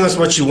she telling us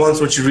what she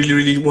wants, what she really,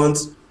 really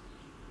wants?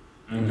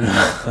 You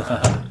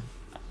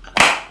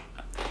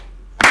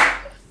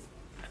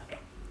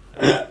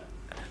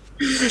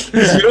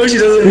know she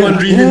doesn't want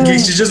reunion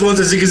gigs, she just wants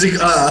a zig zig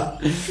ah.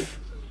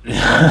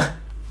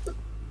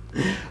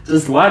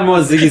 Just one more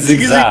ziggy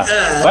zig zag.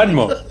 One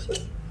more.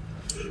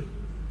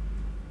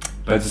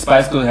 But the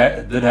Spice Girls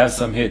did have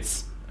some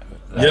hits.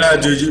 Yeah,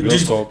 dude.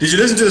 Did you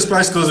listen to the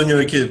Spice Girls when you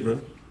were a kid, bro?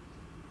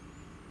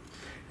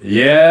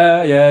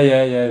 Yeah.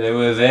 They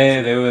were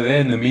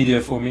there in the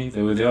media for me.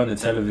 They were there on the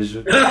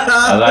television.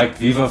 I like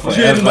Viva Forever.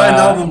 You didn't buy an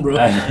album, bro.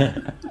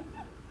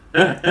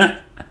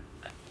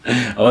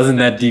 I wasn't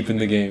that deep in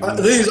the game. The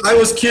thing is, I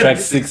was kid. Track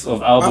 6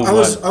 of album I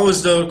was 1. I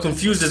was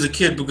confused as a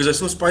kid because I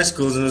saw Spice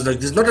Girls and I was like,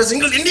 there's not a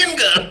single Indian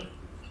girl.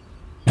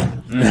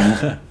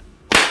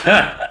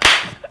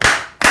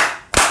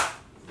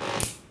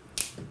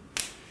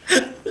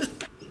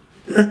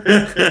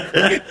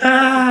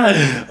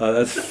 Oh,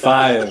 that's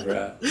fire,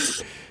 bro.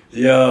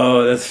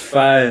 Yo, that's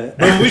fire.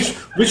 Bro,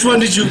 which one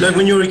did you like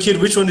when you were a kid?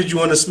 Which one did you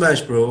want to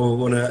smash, bro, or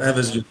want to have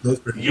as your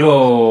girlfriend?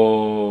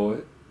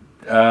 Yo,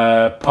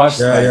 Posh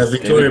Yeah, Spice,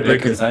 Victoria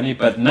David Beckham. Beckham's honey.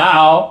 But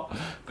now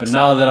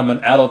that I'm an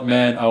adult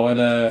man, I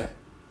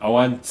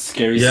want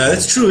scary. Yeah, stuff.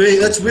 that's true. Hey,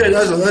 that's weird.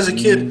 As a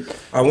kid,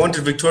 I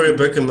wanted Victoria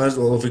Beckham as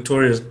well.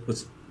 Victoria's,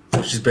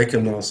 she's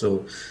Beckham now,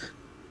 so.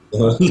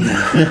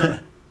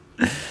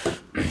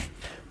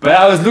 But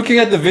I was looking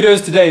at the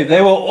videos today. They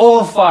were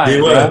all fine.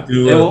 They were.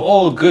 They were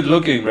all good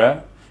looking,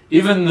 bruh.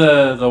 Even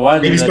the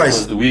one Baby that Spice.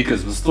 was the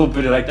weakest was still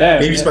pretty like that.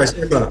 Baby Spice.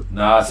 Emma.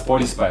 Nah,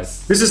 Sporty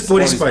Spice. This is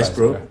Sporty Spice,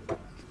 bro.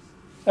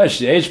 Oh,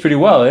 she aged pretty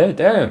well, eh?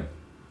 Damn.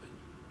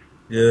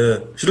 Yeah,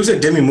 she looks like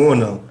Demi Moore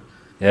now.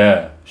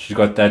 Yeah, she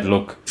got that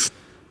look.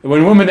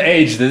 When women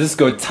age, they just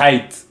go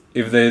tight.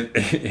 If they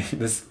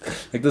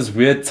this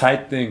weird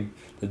tight thing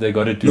that they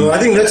gotta do. No, I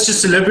think that's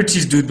just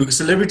celebrities, dude. Because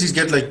celebrities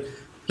get like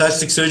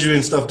plastic surgery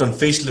and stuff done,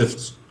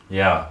 facelifts.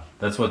 Yeah,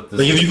 that's what. This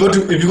Like if you go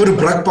to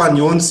Brakpan,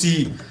 you won't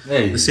see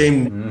the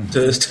same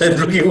type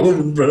looking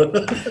woman, bro.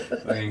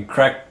 Fucking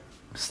crack,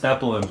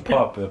 snapple and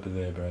pop up in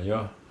there, bro.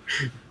 Yo.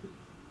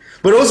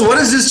 But also, what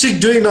is this chick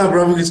doing now,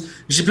 bro? Because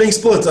is she playing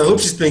sports? I hope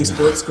she's playing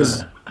sports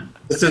because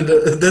that's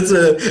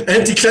a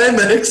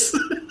anticlimax.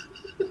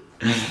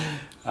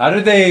 How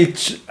did they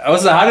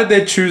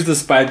choose the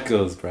Spice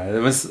Girls,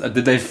 bro?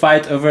 Did they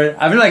fight over it?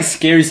 I feel like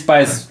Scary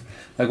Spice.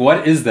 Like,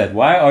 what is that?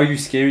 Why are you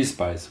Scary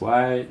Spice?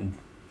 Why?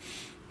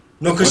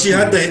 No, because she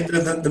had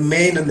the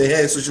mane and the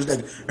hair, so she was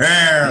like,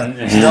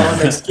 that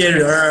was like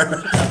scary.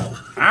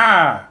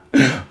 Ah,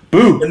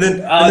 boo! And then,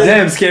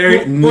 damn,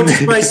 scary.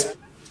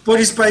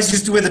 Sporty Spice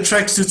used to wear the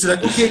tracksuits.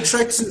 Like, okay,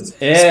 tracksuits,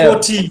 Yeah.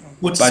 sporty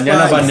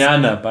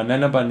banana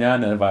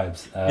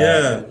vibes.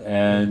 Yeah.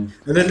 And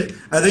then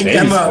I think Baby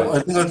Emma, Spice. I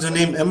think that's her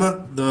name,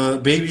 Emma,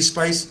 the baby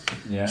Spice.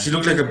 Yeah. She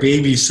looked like a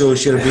baby, so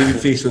she had a baby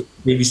face with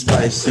baby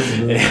Spice.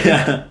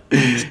 Yeah.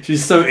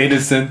 She's so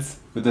innocent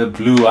with the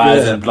blue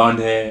eyes and blonde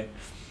hair.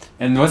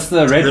 And what's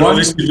the red And one?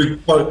 obviously,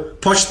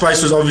 Posh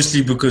Spice was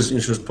obviously because she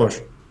was posh.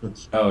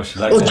 Oh, she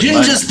liked Oh, that Ginger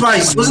much.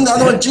 Spice! Wasn't the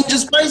other one Ginger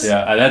Spice?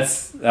 Yeah,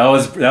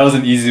 that was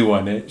an easy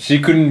one. Eh? She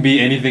couldn't be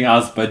anything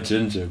else but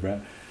ginger, bro.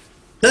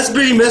 That's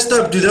pretty messed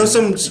up, dude. That was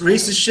some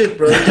racist shit,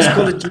 bro. They just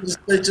call it Ginger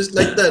Spice just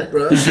like that,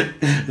 bro.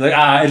 Like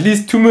at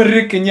least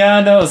turmeric and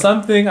yana or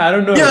something. I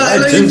don't know. Yeah,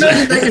 like, ginger.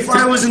 imagine like if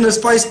I was in the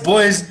Spice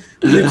Boys,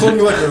 they call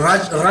me what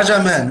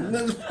Raja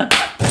Man.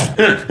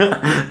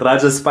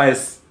 Raja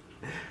Spice.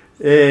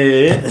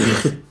 Eh.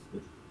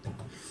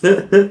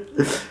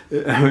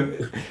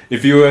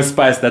 If you were a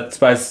spice, that's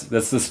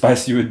the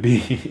spice you would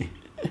be.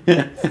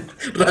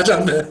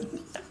 Raja Man.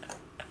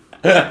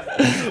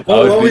 I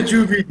What would would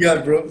you be, yeah,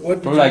 bro?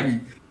 What would like, you be?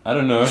 I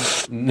don't know.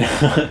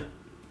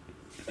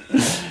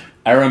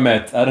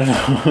 Aromat, I don't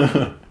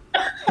know.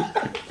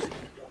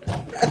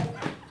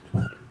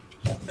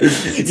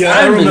 Yeah,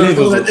 I remember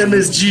unbelievable. that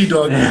MSG,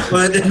 dog.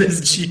 Or that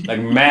MSG. Like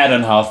mad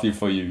unhealthy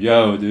for you.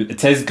 Yo, dude, it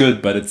tastes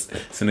good, but it's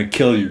gonna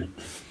kill you.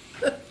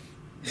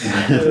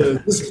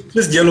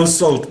 Just yellow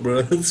salt,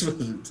 bro. That's what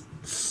it is.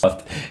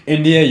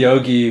 India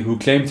yogi who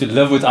claimed to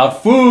live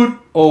without food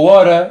or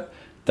water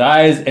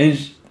dies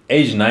age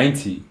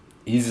 90.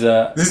 He's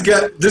This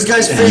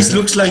guy's face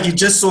looks like he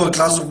just saw a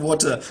glass of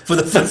water for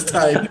the first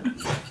time.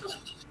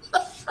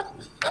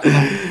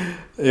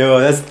 yo,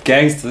 that's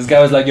gangster. This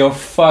guy was like, yo,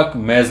 fuck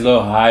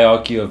Maslow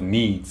hierarchy of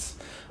needs.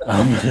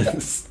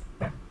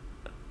 Oh,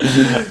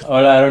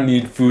 I don't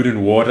need food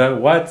and water.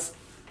 What?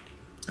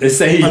 They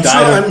say he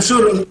died. I'm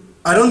sure.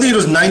 I don't think it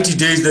was 90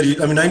 days that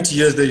 90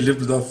 years that he lived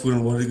without food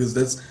and water because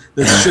that's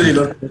surely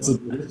not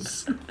possible.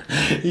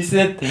 They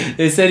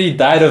said he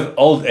died of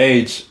old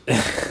age.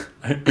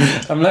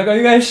 I'm like, are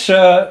you guys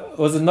sure?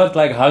 Was it not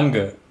like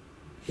hunger?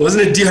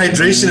 Wasn't it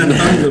dehydration and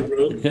hunger,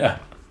 bro? Yeah.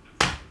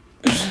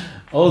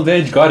 Old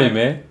age got him,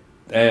 eh?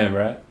 Damn,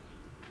 right?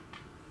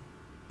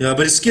 Yeah,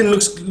 but his skin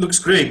looks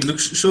great.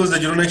 Shows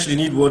that you don't actually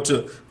need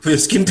water for your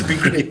skin to be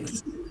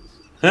great.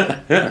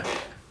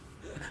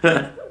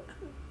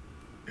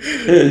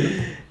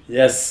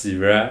 Yes,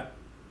 right.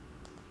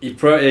 He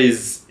probably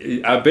is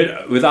a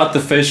bit without the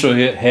facial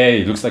hair.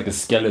 He looks like a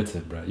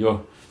skeleton, bro.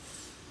 Yo.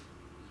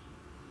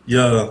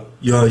 Yeah,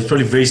 he's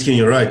probably very skinny.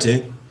 You're right,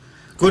 eh?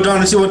 Go down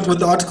and see what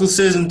the article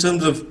says in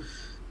terms of.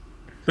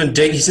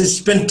 He says he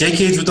spent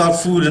decades without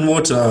food and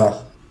water.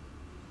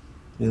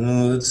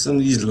 That's some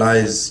of these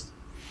lies.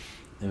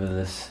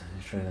 Nevertheless,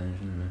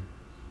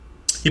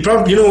 He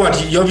probably, you know what?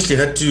 He obviously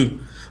had to.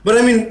 But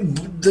I mean,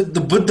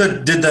 the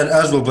Buddha did that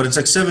as well. But it's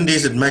like 7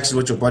 days at max is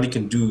what your body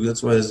can do.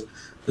 That's why there's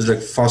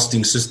like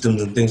fasting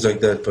systems and things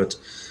like that. But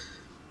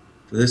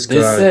for this guy,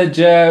 they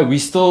said, we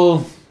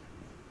still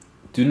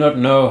do not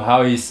know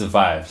how he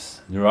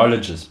survives.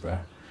 Neurologists, bro.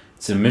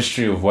 It's a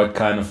mystery of what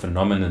kind of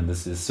phenomenon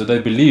this is. So they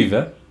believe,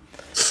 eh?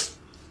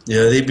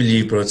 Yeah, they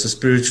believe, bro. It's a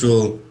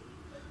spiritual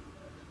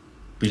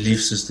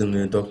belief system.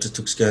 The doctor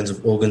took scans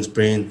of organs,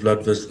 brain,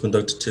 blood vessels,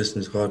 conducted tests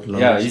in his heart,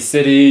 lungs. Yeah, he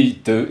said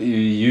he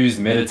used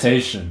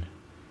meditation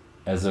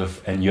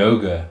and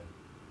yoga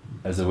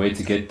as a way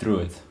to get through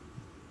it.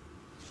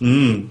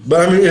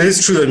 But I mean, it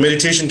is true that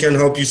meditation can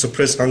help you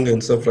suppress hunger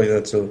and stuff like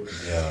that. So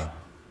yeah,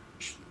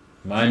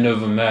 mind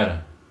over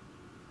matter.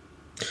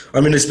 I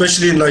mean,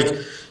 especially in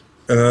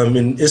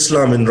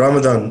Islam in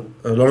Ramadan,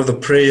 a lot of the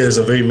prayers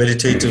are very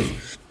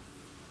meditative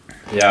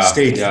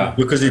state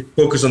because they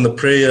focus on the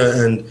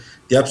prayer and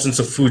the absence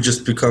of food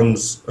just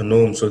becomes a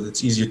norm, so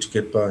it's easier to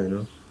get by,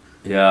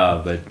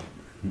 Yeah, but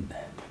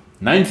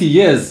 90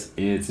 years,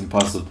 it's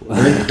impossible.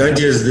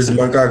 90 years, this is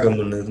Makaga,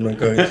 man.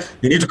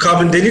 They need to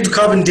carbon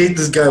date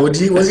this guy. Was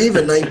he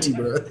even 90,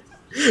 bro?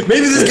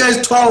 Maybe this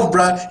guy's 12,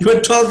 bro. He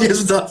went 12 years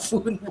without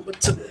food and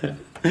water.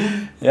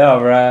 Yeah,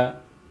 bro.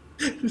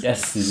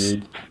 Yes, he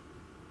did.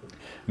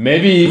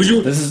 Maybe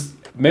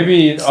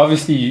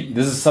obviously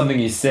this is something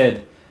he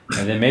said,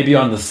 and then maybe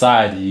on the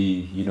side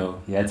he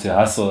had to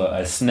hustle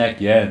a snack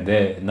here and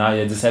there. Now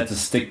you just had to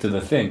stick to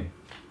the thing.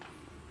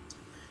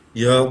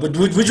 Yeah, but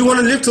would you want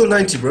to live till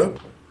 90, bro?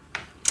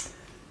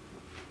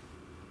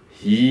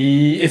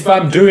 If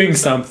I'm doing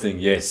something,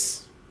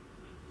 yes.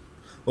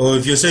 Or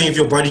if you're saying if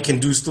your body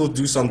can still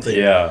do something.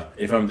 Yeah,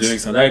 if I'm doing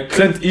something. Like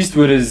Clint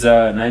Eastwood is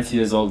 90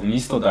 years old and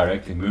he's still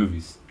directing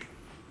movies.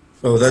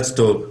 Oh, that's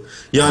dope.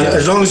 Yeah, Yeah,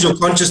 as long as your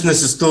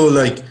consciousness is still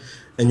like,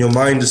 and your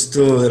mind is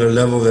still at a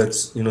level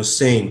that's,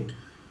 sane.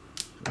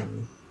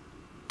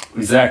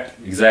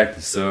 exactly,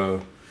 exactly.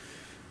 So,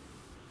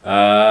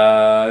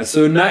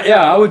 so not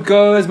yeah, I would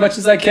go as much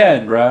as I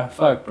can, bruh.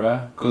 Fuck,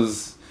 bruh,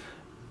 because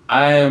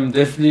I am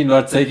definitely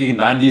not taking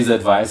Nandi's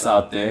advice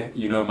out there.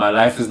 You know, my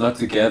life is not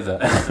together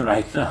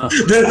right now.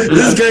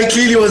 This guy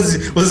clearly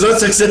was not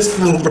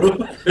successful, bro.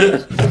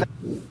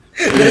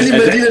 Nelly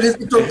At Medina the, needs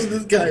to talk to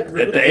this guy, at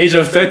bro. the age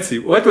of 30,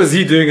 what was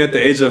he doing at the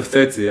age of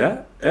 30?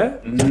 Yeah, yeah.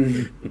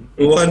 No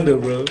wonder,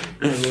 bro.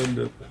 No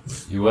wonder.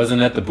 He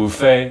wasn't at the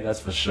buffet, that's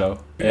for sure.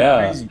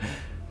 Yeah. Crazy.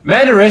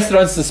 Man arrested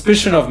on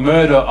suspicion of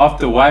murder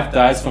after wife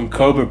dies from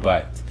cobra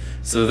bite.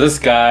 So this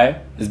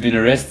guy has been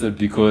arrested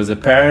because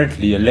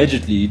apparently,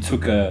 allegedly, he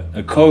took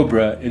a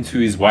cobra into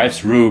his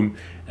wife's room,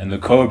 and the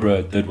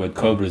cobra did what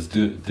cobras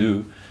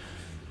do.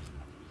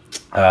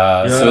 So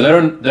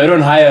Yeah. they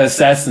don't hire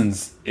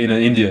assassins in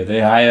India. They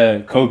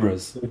hire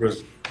cobras.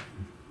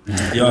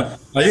 Yeah,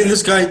 I think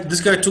this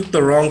guy took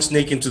the wrong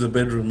snake into the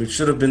bedroom. It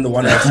should have been the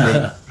one out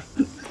snake.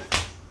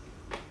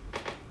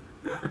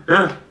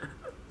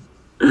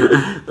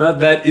 Not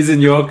that is in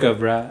Yorker,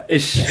 bruh.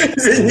 Ish.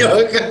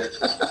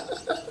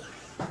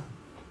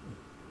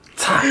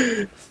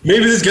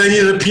 Maybe this guy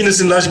needed a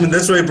penis enlargement.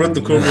 That's why he brought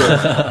the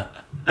cobra.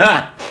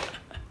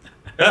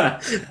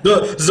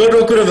 No,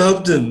 Zodro could have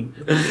helped him.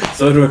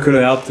 Sodra could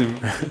have helped him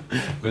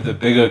with a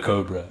bigger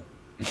cobra.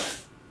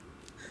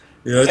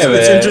 Yeah, it's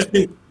Anyway,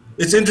 interesting.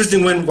 It's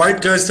interesting when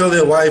white guys tell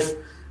their wife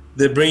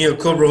they're bringing a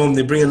cobra home.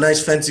 They bring a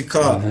nice fancy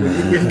car. When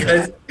Indian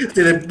guys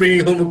say they're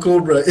bringing home a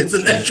cobra, it's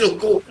an actual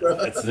cobra.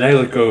 it's an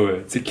actual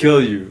cobra to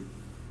kill you.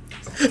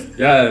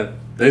 Yeah,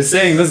 they're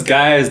saying this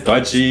guy is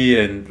dodgy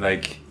and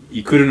like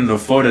he couldn't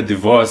afford a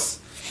divorce.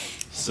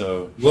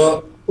 So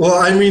Well,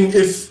 I mean,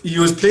 if he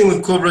was playing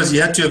with cobras, he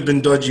had to have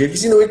been dodgy. Have you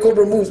seen the way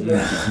cobra moves,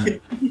 man?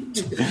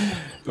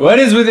 what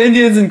is with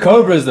Indians and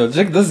cobras though?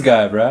 Check this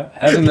guy, bruh.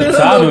 Having the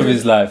time of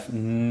his life.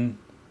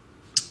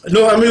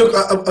 No, I mean, look,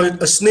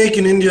 a snake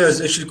in India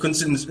is actually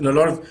considered in a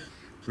lot of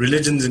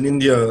religions in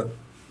India.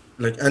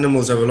 Like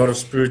animals have a lot of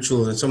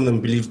spiritual, and some of them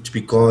believed to be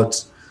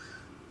gods.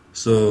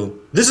 So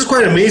this is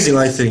quite amazing,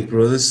 I think,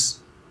 bro. This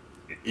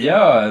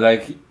Yeah,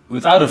 like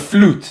without a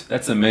flute,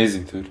 that's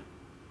amazing, dude.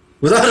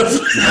 without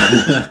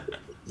a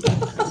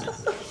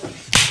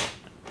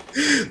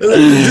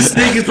this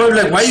snake is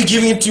probably like, why are you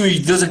giving it to me?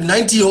 There's a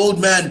 90-year-old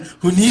man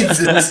who needs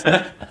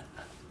it.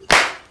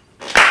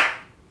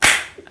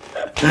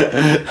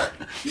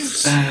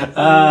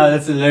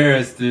 That's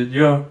hilarious, dude.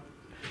 Yo,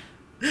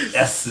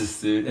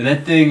 yes, dude. And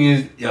that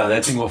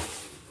thing will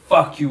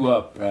fuck you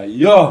up, bro.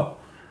 Yo,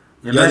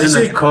 Yeah, imagine they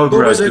say a cobra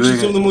cobra is actually doing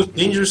some of it. the most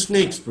dangerous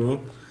snakes,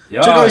 bro.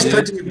 Yeah, Check out he's dude.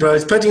 petting it, bro.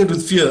 He's petting it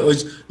with fear. Oh,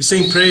 he's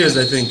saying prayers,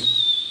 I think.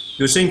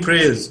 You're saying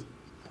prayers.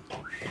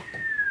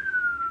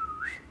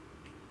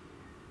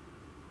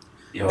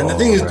 Yo, And the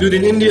thing is, bro. dude,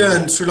 in India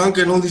and Sri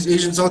Lanka and all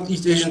these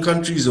Southeast Asian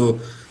countries or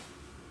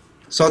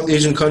South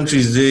Asian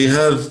countries, they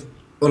have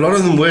a lot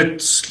of them wear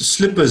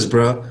slippers,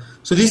 bro.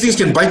 So these things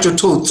can bite your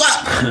toe.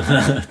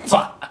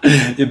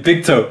 Twah! Your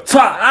big toe.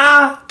 Twah!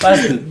 Ah!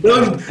 Bastard.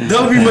 That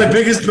would be my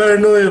biggest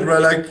paranoia, bro.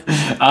 Like,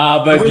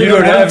 But when you you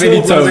don't have have one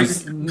any toe, bro, I toes.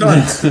 was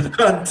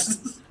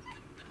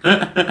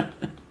like,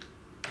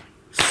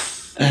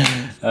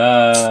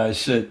 can't.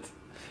 Shit.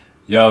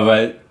 Yo,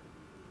 but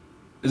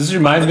this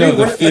reminds me I of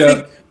the think,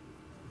 fear.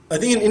 I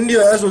think in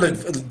India as well, like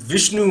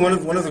Vishnu,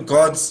 one of the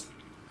gods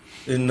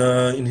in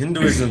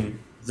Hinduism,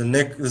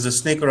 there's a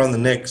snake around the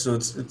neck, so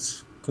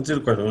it's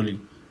considered quite holy.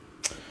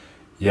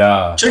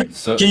 Yeah. Check,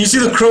 So can you see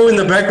the crow in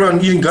the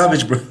background eating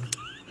garbage, bro?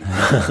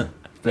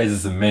 place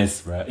is a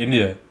mess, bro.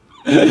 India.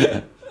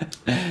 It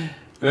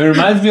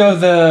reminds me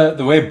of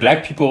the way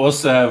black people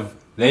also have.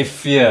 They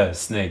fear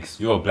snakes.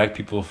 Yo, black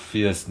people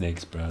fear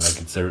snakes, bro.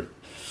 Like it's a.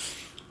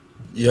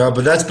 Yeah,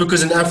 but that's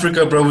because in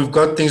Africa, bro, we've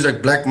got things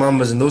like black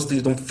mambas, and those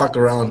things don't fuck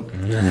around.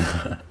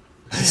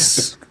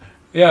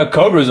 Yeah,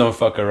 cobras don't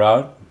fuck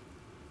around.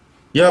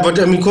 Yeah, but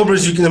I mean,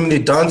 cobras, they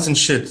dance and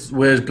shit,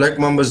 whereas black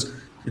mambas,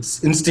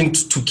 it's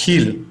instinct to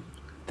kill.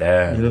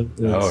 Damn. You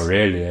know, Oh, yes.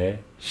 really, eh?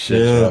 Shit,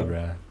 Yeah. yo,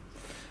 bro.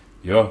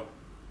 Yo.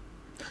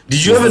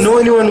 Did you ever know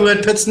anyone who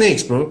had pet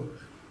snakes, bro?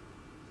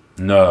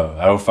 No,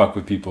 I don't fuck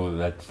with people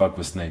that fuck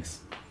with snakes.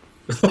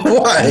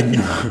 Why?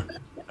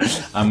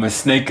 I'm a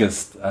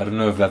snakeist. I don't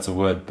know if that's a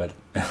word, but.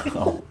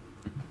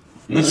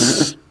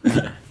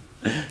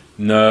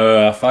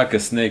 No, I fuck a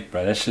snake,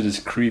 bro. That shit is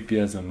creepy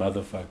as a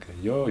motherfucker.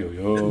 Yo, yo,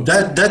 yo.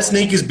 That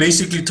snake is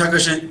basically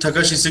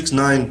Takashi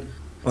 69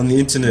 on the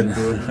internet,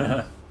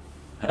 bro.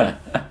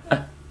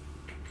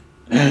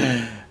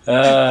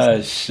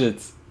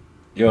 Shit.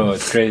 Yo,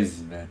 it's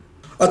crazy, man.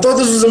 I thought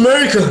this was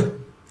America.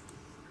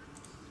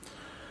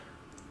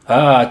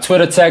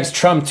 Twitter tags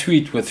Trump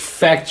tweet with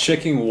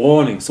fact-checking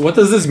warning. So what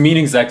does this mean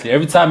exactly?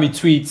 Every time he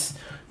tweets,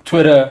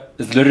 Twitter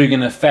is literally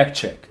gonna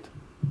fact-check.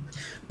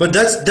 But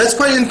that's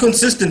quite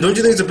inconsistent. Don't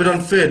you think it's a bit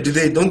unfair?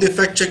 Don't they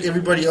fact check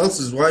everybody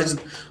else's? Why is it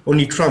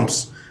only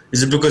Trump's?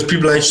 Is it because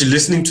people are actually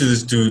listening to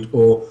this dude,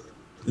 or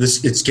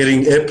this it's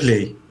getting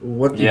airplay.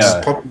 What it's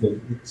Yeah, popular.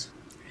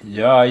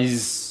 yeah,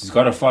 he's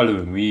got a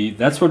following.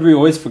 That's what we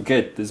always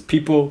forget. There's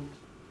people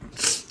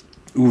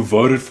who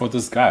voted for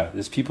this guy.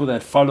 There's people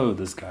that follow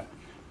this guy.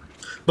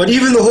 But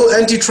even the whole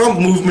anti-Trump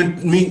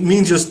movement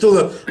means you're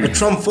still a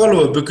Trump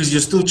follower because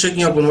you're still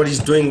checking up on what he's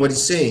doing, what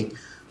he's saying.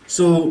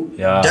 So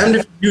Yeah. damned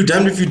if you,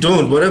 damned if you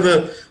don't.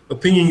 Whatever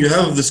opinion you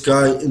have of this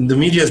guy, and the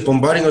media is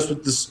bombarding us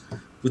with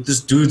this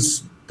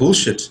dude's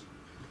bullshit.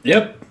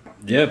 Yep.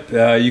 Yep.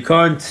 You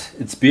can't.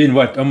 It's been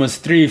what,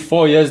 almost 3,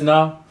 4 years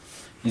now.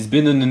 He's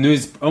been in the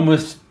news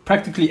almost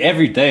practically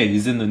every day.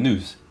 He's in the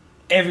news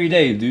every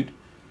day, dude.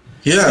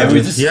 Yeah, And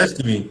dude, he has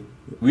to be.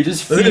 we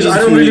just The thing feed is, I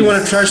don't into really his-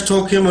 want to trash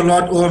talk him a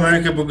lot or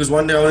America because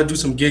one day I want to do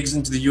some gigs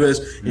into the US.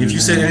 And if you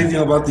said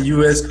anything about the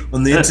US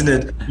on the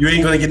internet, you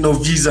ain't gonna get no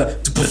visa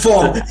to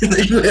perform in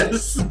the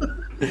US.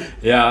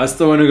 Yeah, I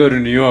still want to go to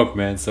New York,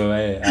 man. So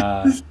hey,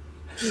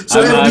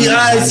 So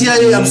FBI,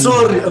 CIA, I'm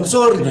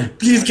sorry.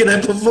 Please, can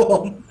I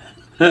perform?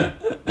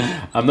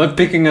 I'm not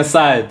picking a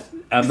side.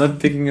 I'm not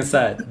picking a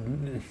side.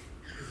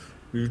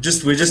 We're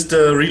just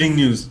reading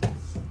news.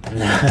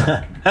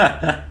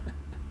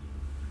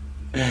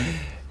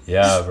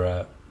 Yeah,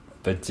 bro.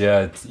 But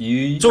yeah,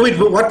 you. So wait,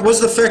 but what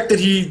was the fact that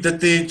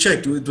they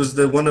checked? It was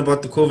the one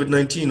about the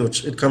COVID-19 or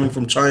it coming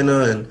from China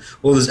and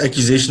all these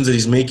accusations that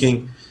he's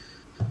making.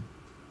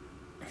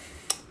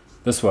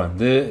 This one.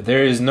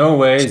 There is no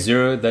way,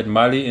 zero, that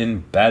Mali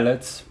in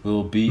ballots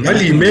will be.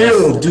 Mali,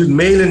 mail, dude,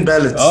 mail-in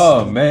ballots.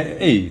 Oh, man.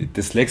 Hey,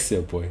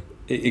 dyslexia, boy.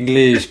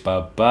 English,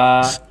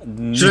 baba.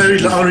 Should I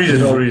read it? I'll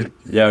read it.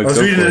 Yeah, I was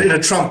go reading for it it. in a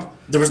Trump.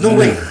 There was no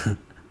way.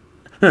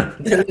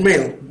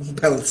 Mail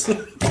ballots.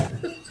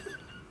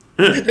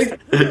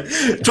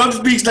 Trump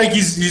speaks like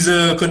he's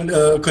a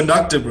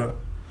conductor, bro.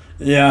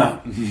 Yeah.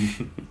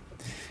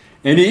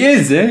 And he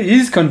is, eh?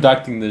 He's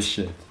conducting this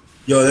shit.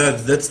 Yo,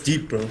 that's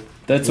deep, bro.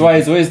 That's why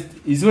he's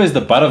always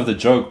the butt of the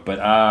joke, but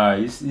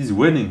he's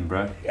winning,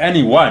 bro. And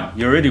he won.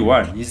 He already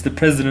won. He's the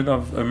president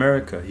of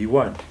America. He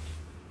won.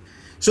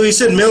 So he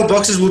said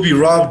mailboxes will be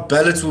robbed,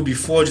 ballots will be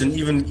forged, and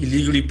even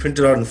illegally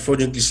printed out and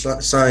fraudulently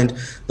signed.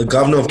 The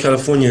governor of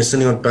California is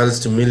sending out ballots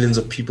to millions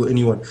of people.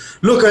 Anyone?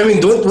 Look, I mean,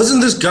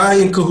 wasn't this guy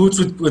in cahoots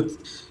with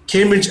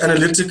Cambridge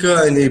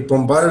Analytica, and they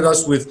bombarded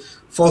us with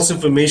false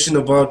information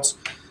about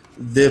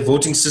their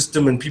voting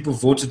system, and people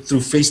voted through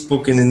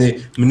Facebook, and then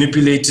they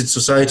manipulated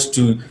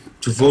society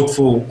to vote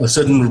for a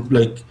certain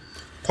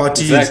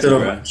party Exactly, instead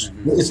of. bro.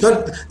 It's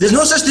not. There's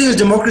no such thing as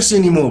democracy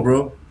anymore,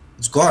 bro.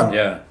 It's gone.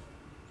 Yeah.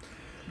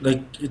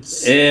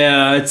 It's.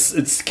 Yeah,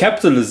 it's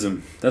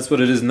capitalism. That's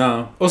what it is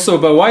now. Also,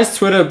 but why is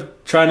Twitter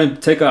trying to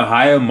take a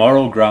higher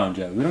moral ground?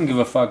 Yeah, we don't give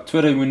a fuck.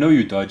 Twitter, we know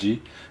you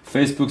dodgy.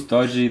 Facebook's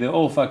dodgy. They're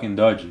all fucking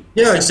dodgy.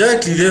 Yeah,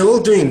 exactly. They're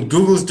all doing it.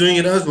 Google's doing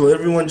it as well.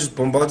 Everyone just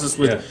bombards us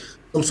with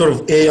some sort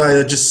of AI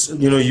that just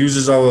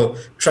uses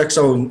tracks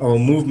our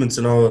movements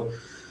and our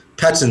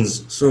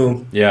patterns.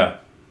 So yeah.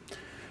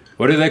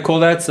 What do they call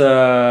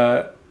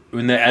that?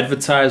 When they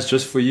advertise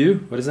just for you?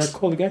 What is that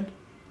called again?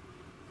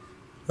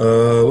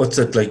 what's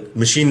that, like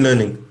machine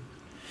learning?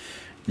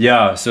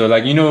 Yeah, so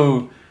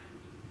you'll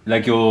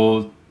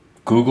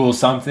Google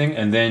something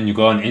and then you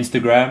go on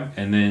Instagram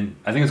and then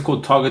I think it's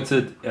called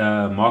targeted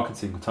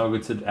marketing,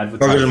 targeted advertising.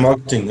 Targeted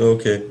marketing,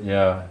 okay.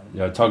 Yeah,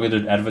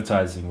 targeted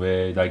advertising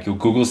where you'll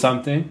Google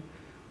something,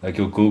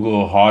 you'll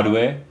Google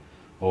hardware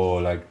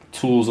or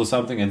tools or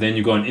something, and then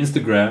you go on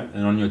Instagram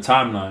and on your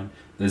timeline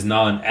there's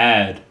now an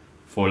ad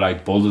for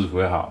Boulder's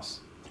Warehouse.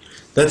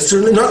 That's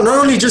true. Not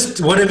only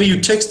just whatever you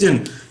text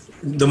in,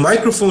 the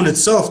microphone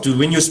itself, dude.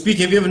 When you're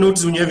speaking, have you ever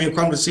noticed when you're having a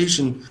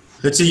conversation,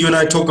 let's say you and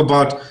I talk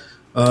about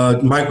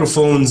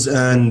microphones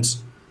and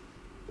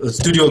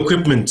studio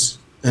equipment,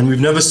 and we've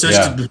never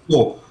searched it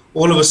before.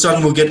 All of a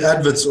sudden, we'll get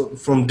adverts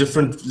from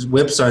different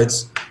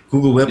websites,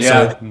 Google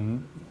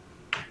website.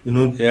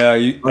 Yeah.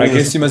 I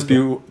guess you must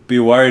be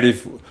worried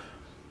if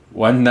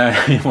one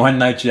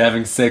night you're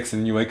having sex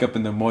and you wake up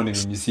in the morning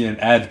and you see an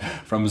ad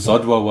from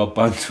Zodwa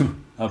Wabantu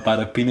about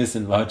a penis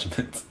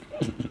enlargement.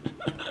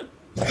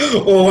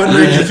 Or one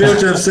night you fail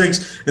to have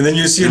sex and then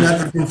you see an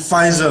advert from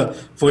Pfizer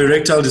for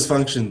erectile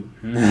dysfunction.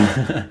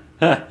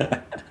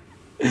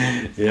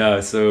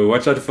 Yeah, so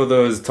watch out for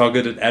those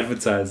targeted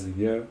advertising.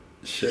 Yeah,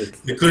 shit.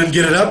 You couldn't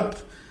get it up,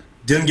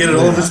 didn't get it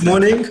all this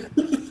morning.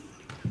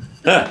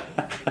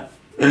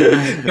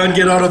 Can't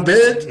get out of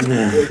bed.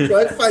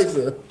 Try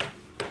Pfizer.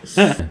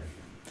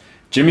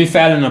 Jimmy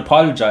Fallon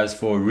apologized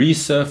for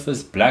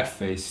resurfaced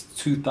blackface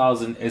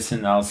 2000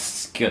 SNL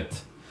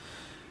skit.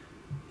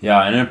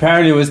 Yeah, and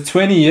apparently it was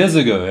 20 years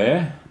ago,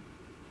 eh?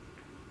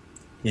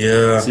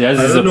 Yeah. So he has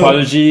his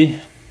apology.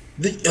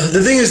 The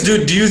thing is,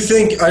 dude, do you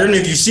think, I don't know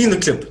if you've seen the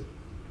clip.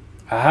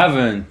 I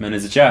haven't, man.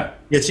 Is it chat?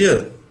 It's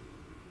here.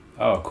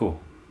 Oh, cool.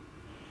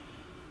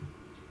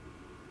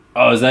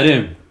 Oh, is that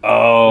him?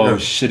 Oh,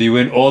 shit, he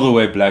went all the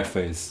way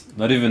blackface.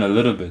 Not even a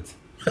little bit.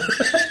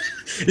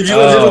 If you go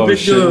a little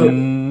bit,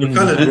 you're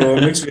colored, bro.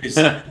 Mixed face.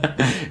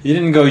 He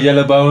didn't go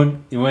yellow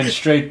bone. He went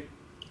straight.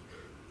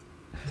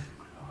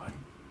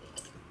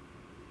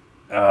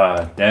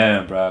 Ah,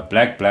 damn, bro.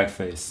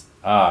 Blackface.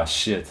 Ah,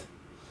 shit.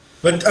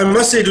 But I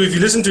must say, dude, if you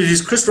listen to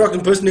his Chris Rock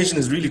impersonation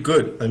is really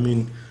good. I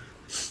mean,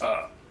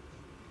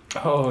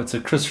 Oh, it's a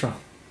Chris Rock.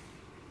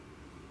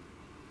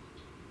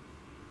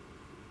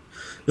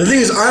 the thing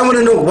is, I want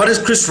to know, what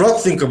does Chris Rock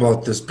think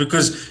about this?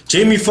 Because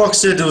Jamie Foxx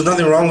said there was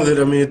nothing wrong with it.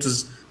 I mean, it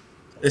was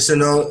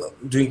SNL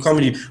doing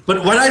comedy.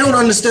 But what I don't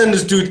understand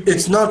is, dude,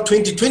 it's now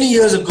 20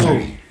 years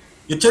ago.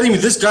 You're telling me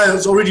this guy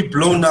is already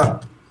blown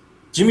up.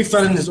 Jimmy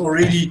Fallon is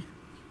already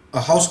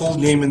a household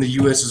name in the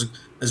US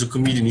as a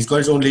comedian. He's got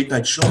his own late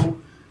night show.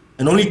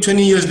 And only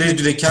 20 years later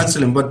do they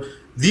cancel him. But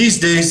these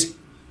days,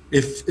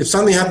 if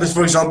something happens,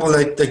 for example,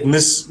 like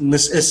Miss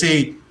SA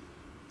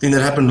thing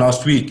that happened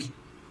last week,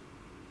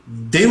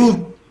 they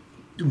will,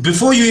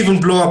 before you even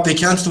blow up, they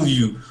cancel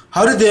you.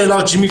 How did they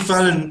allow Jimmy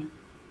Fallon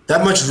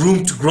that much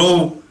room to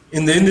grow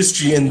in the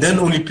industry and then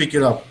only pick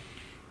it up?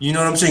 You know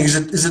what I'm saying?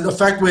 Is it a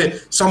fact where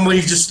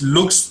somebody just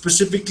looks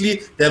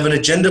specifically, they have an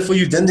agenda for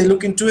you, then they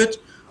look into it?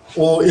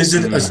 Or is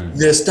it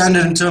their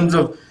standard in terms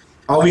of,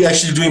 are we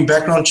actually doing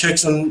background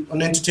checks on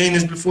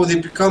entertainers before they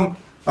become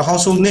a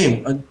household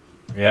name?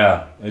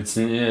 Yeah, it's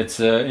an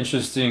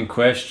interesting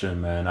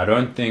question, man. I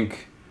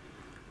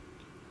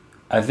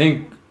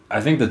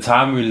think the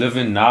time we live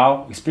in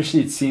now,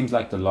 especially it seems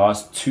like the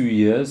last 2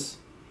 years,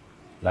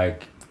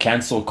 like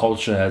cancel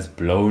culture has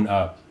blown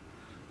up.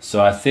 So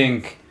I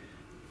think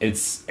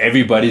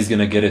everybody's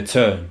gonna get a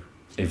turn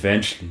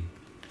eventually.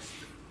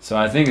 So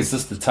I think it's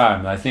just the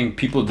time. I think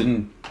people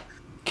didn't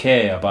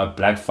care about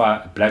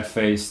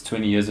blackface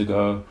 20 years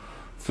ago,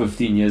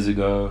 15 years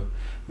ago.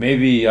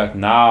 Maybe like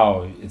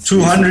now it's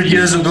 200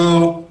 years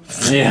ago.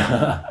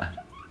 Yeah.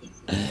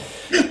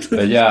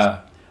 But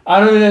yeah, I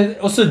don't know.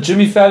 Also,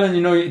 Jimmy Fallon,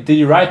 did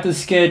he write the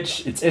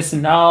sketch? It's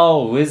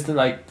SNL. Where's the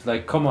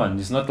like? Come on,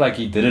 it's not like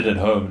he did it at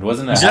home. It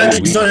wasn't a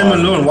exactly. It's not him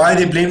alone. Why are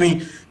they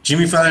blaming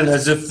Jimmy Fallon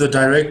as if the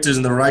directors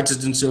and the writers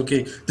didn't say,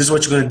 okay, this is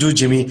what you're gonna do,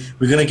 Jimmy.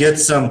 We're gonna get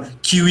some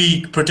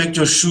kiwi, protect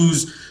your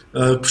shoes,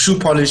 shoe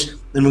polish,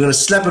 and we're gonna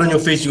slap it on your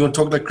face. You're gonna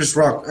talk like Chris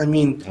Rock. I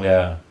mean,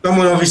 yeah.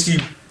 Someone obviously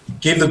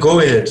gave the go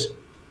ahead.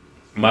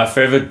 My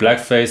favorite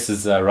blackface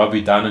is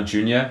Robbie Downey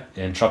Jr.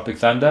 in Tropic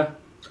Thunder.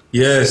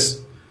 Yes.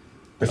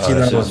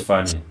 That was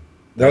funny.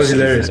 That was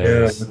hilarious.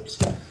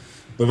 Yeah.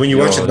 But when you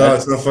watch it now,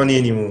 it's not funny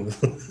anymore.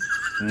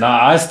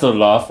 Nah, I still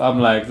laugh. I'm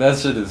like, that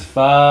shit is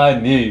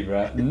funny,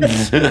 bro. I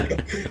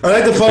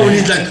like the part when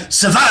he's like,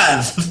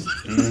 survive!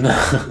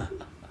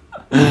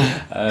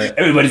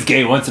 Everybody's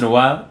gay once in a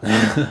while.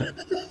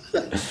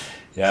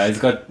 Yeah, it's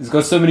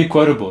got so many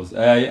quotables.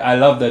 I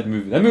love that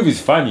movie. That movie's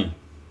funny.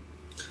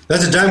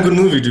 That's a damn good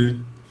movie,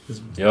 dude.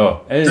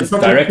 Yo, it's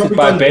directed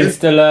by Ben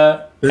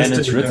Stiller and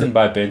it's written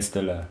by Ben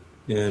Stiller.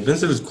 Yeah, Ben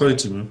Stiller's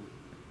quality, man.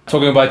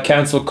 Talking about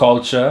cancel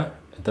culture,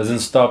 it doesn't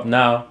stop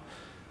now.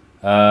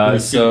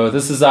 So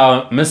this is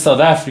our Miss South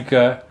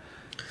Africa.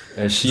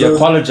 She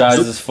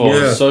apologizes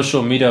for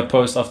social media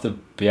posts after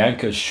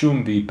Bianca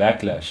Shumbi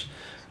backlash.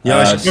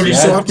 Yeah, she probably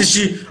saw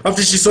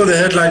after she saw the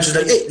headline, she's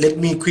like, "Hey, let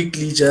me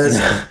quickly just."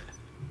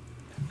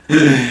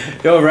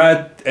 Yo,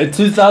 right. In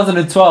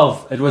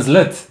 2012, it was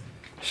lit.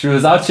 She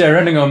was out here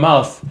running her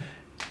mouth.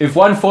 If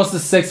one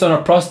forces sex on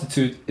a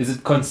prostitute, is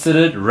it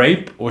considered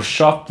rape or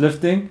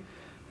shoplifting?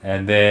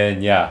 And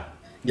then, yeah.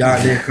 Yeah,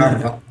 they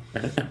come.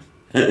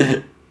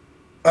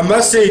 I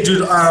must say,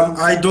 dude,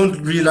 I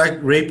don't really like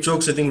rape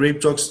jokes. I think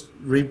rape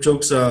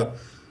jokes are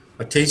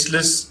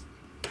tasteless.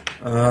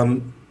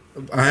 I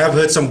have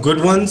heard some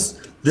good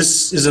ones.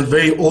 This is a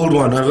very old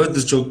one. I've heard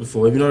this joke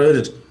before. Have you not heard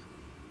it?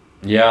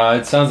 Yeah,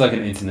 it sounds like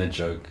an internet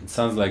joke. It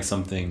sounds like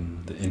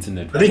something the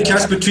internet. I think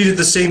Casper tweeted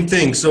the same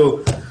thing.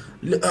 So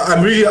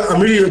I'm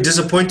really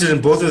disappointed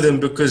in both of them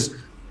because,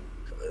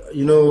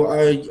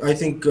 I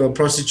think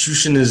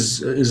prostitution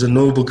is a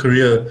noble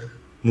career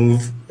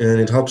move and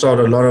it helps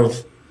out a lot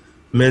of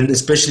men,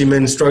 especially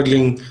men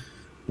struggling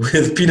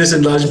with penis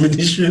enlargement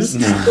issues.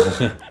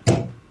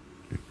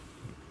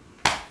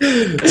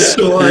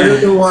 So I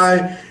don't know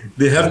why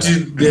they have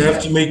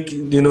to make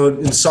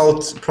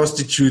insult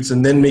prostitutes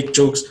and then make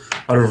jokes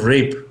out of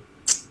rape.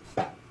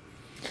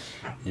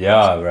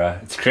 Yeah,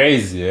 bruh, it's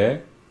crazy, eh?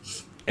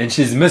 And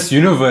she's Miss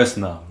Universe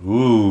now.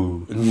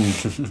 Ooh.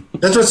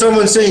 That's what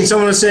someone's saying.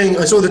 Someone was saying,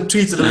 I saw the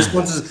tweets and the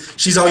responses.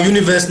 She's our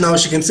universe now.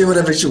 She can say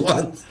whatever she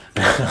wants.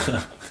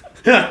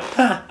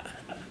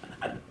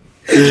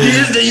 She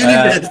is the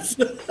universe.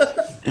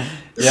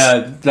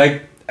 Yeah,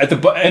 like at the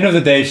end of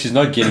the day, she's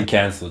not getting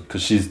cancelled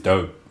because she's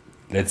dope.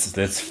 Let's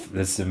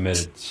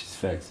admit it. She's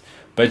facts.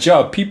 But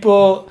yeah,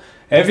 people,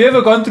 have you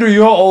ever gone through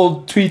your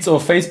old tweets or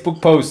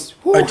Facebook posts?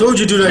 Woo. I told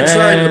you, dude, I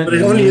tried, but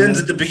it only ends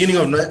at the beginning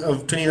of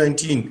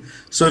 2019.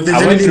 So if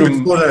there's anything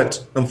before that,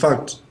 I'm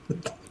fucked.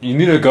 You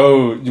need to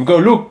go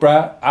look,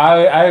 bruh.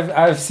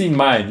 I've seen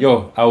mine.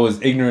 Yo, I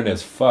was ignorant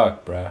as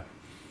fuck, bruh.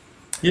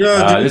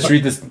 Yeah. Let's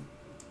read this.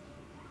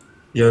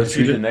 Yeah, let's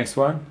read the next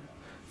one.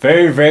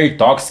 Very, very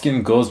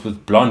dark-skinned girls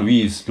with blonde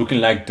weaves looking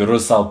like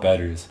Duracell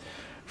batteries.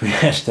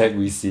 Hashtag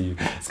we see you.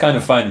 It's kind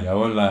of funny, I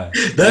won't lie.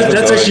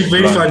 That's actually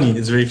very funny.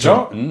 It's very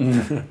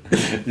funny.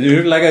 You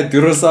look like a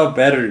Duracell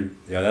battery.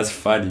 Yeah, that's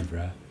funny,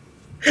 bruh.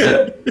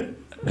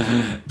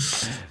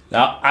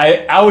 Now,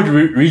 I would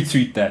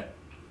retweet that.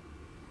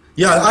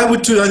 Yeah, I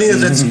would too. I think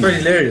that's quite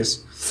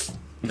hilarious.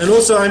 And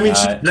also, I mean,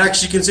 she's black.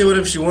 She can say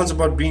whatever she wants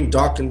about being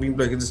dark and being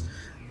black.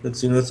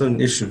 That's not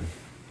an issue.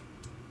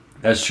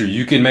 That's true.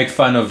 You can make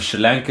fun of Sri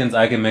Lankans.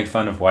 I can make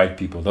fun of white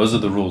people. Those are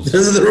the rules.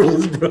 Those are the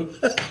rules, bro.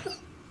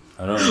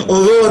 I don't know.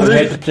 Although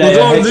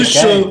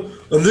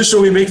on this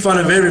show we make fun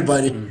of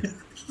everybody.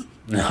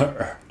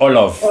 All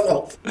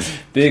of.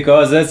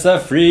 Because it's a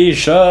free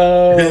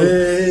show.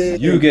 Hey.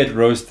 You get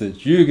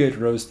roasted. You get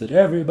roasted.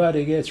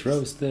 Everybody gets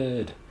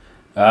roasted.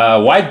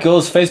 White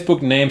girl's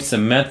Facebook name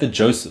Samantha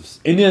Josephs.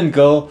 Indian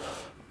girl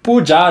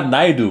Pooja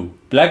Naidu.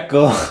 Black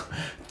girl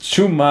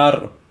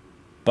Chumar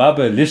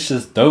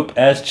Babalicious dope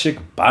ass chick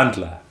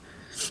Bandla.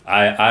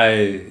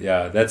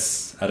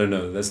 That's I don't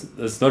know.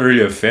 That's not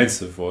really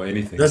offensive or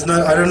anything. That's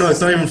not. I don't know.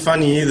 It's not even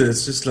funny either.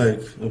 It's just like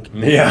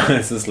okay. Yeah,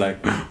 it's just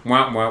like wah,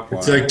 wah, wah.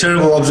 It's like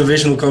terrible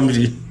observational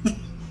comedy.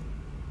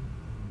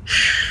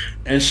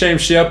 And shame,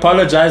 she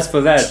apologized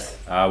for that.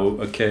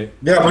 Okay.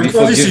 Yeah, but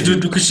obviously,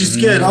 dude, because she's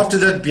scared. After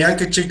that,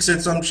 Bianca chick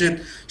said some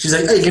shit. She's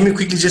like, "Hey, let me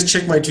quickly just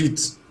check my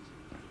tweets."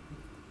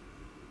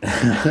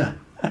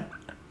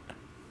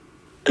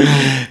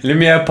 Let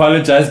me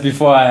apologize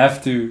before I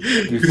have to.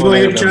 Before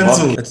I get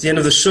cancelled. That's the end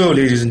of the show,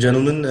 ladies and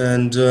gentlemen.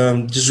 And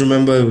just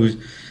remember,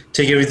 we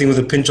take everything with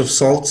a pinch of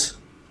salt.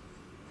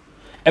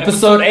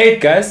 Episode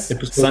 8, guys.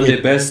 Sunday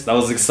 8. Best. That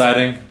was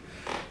exciting.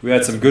 We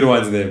had some good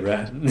ones there,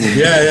 bro.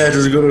 Yeah, it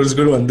was a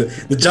good one.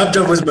 The jump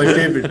was my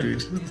favorite,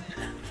 dude.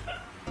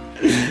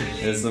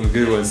 There's some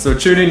good ones. So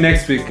tune in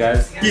next week,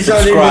 guys. Peace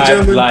out, ladies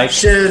and gentlemen.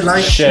 Share,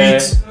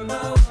 tweet.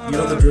 You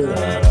know the drill.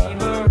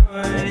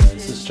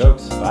 This is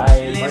jokes.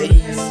 Bye.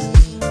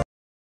 Bye.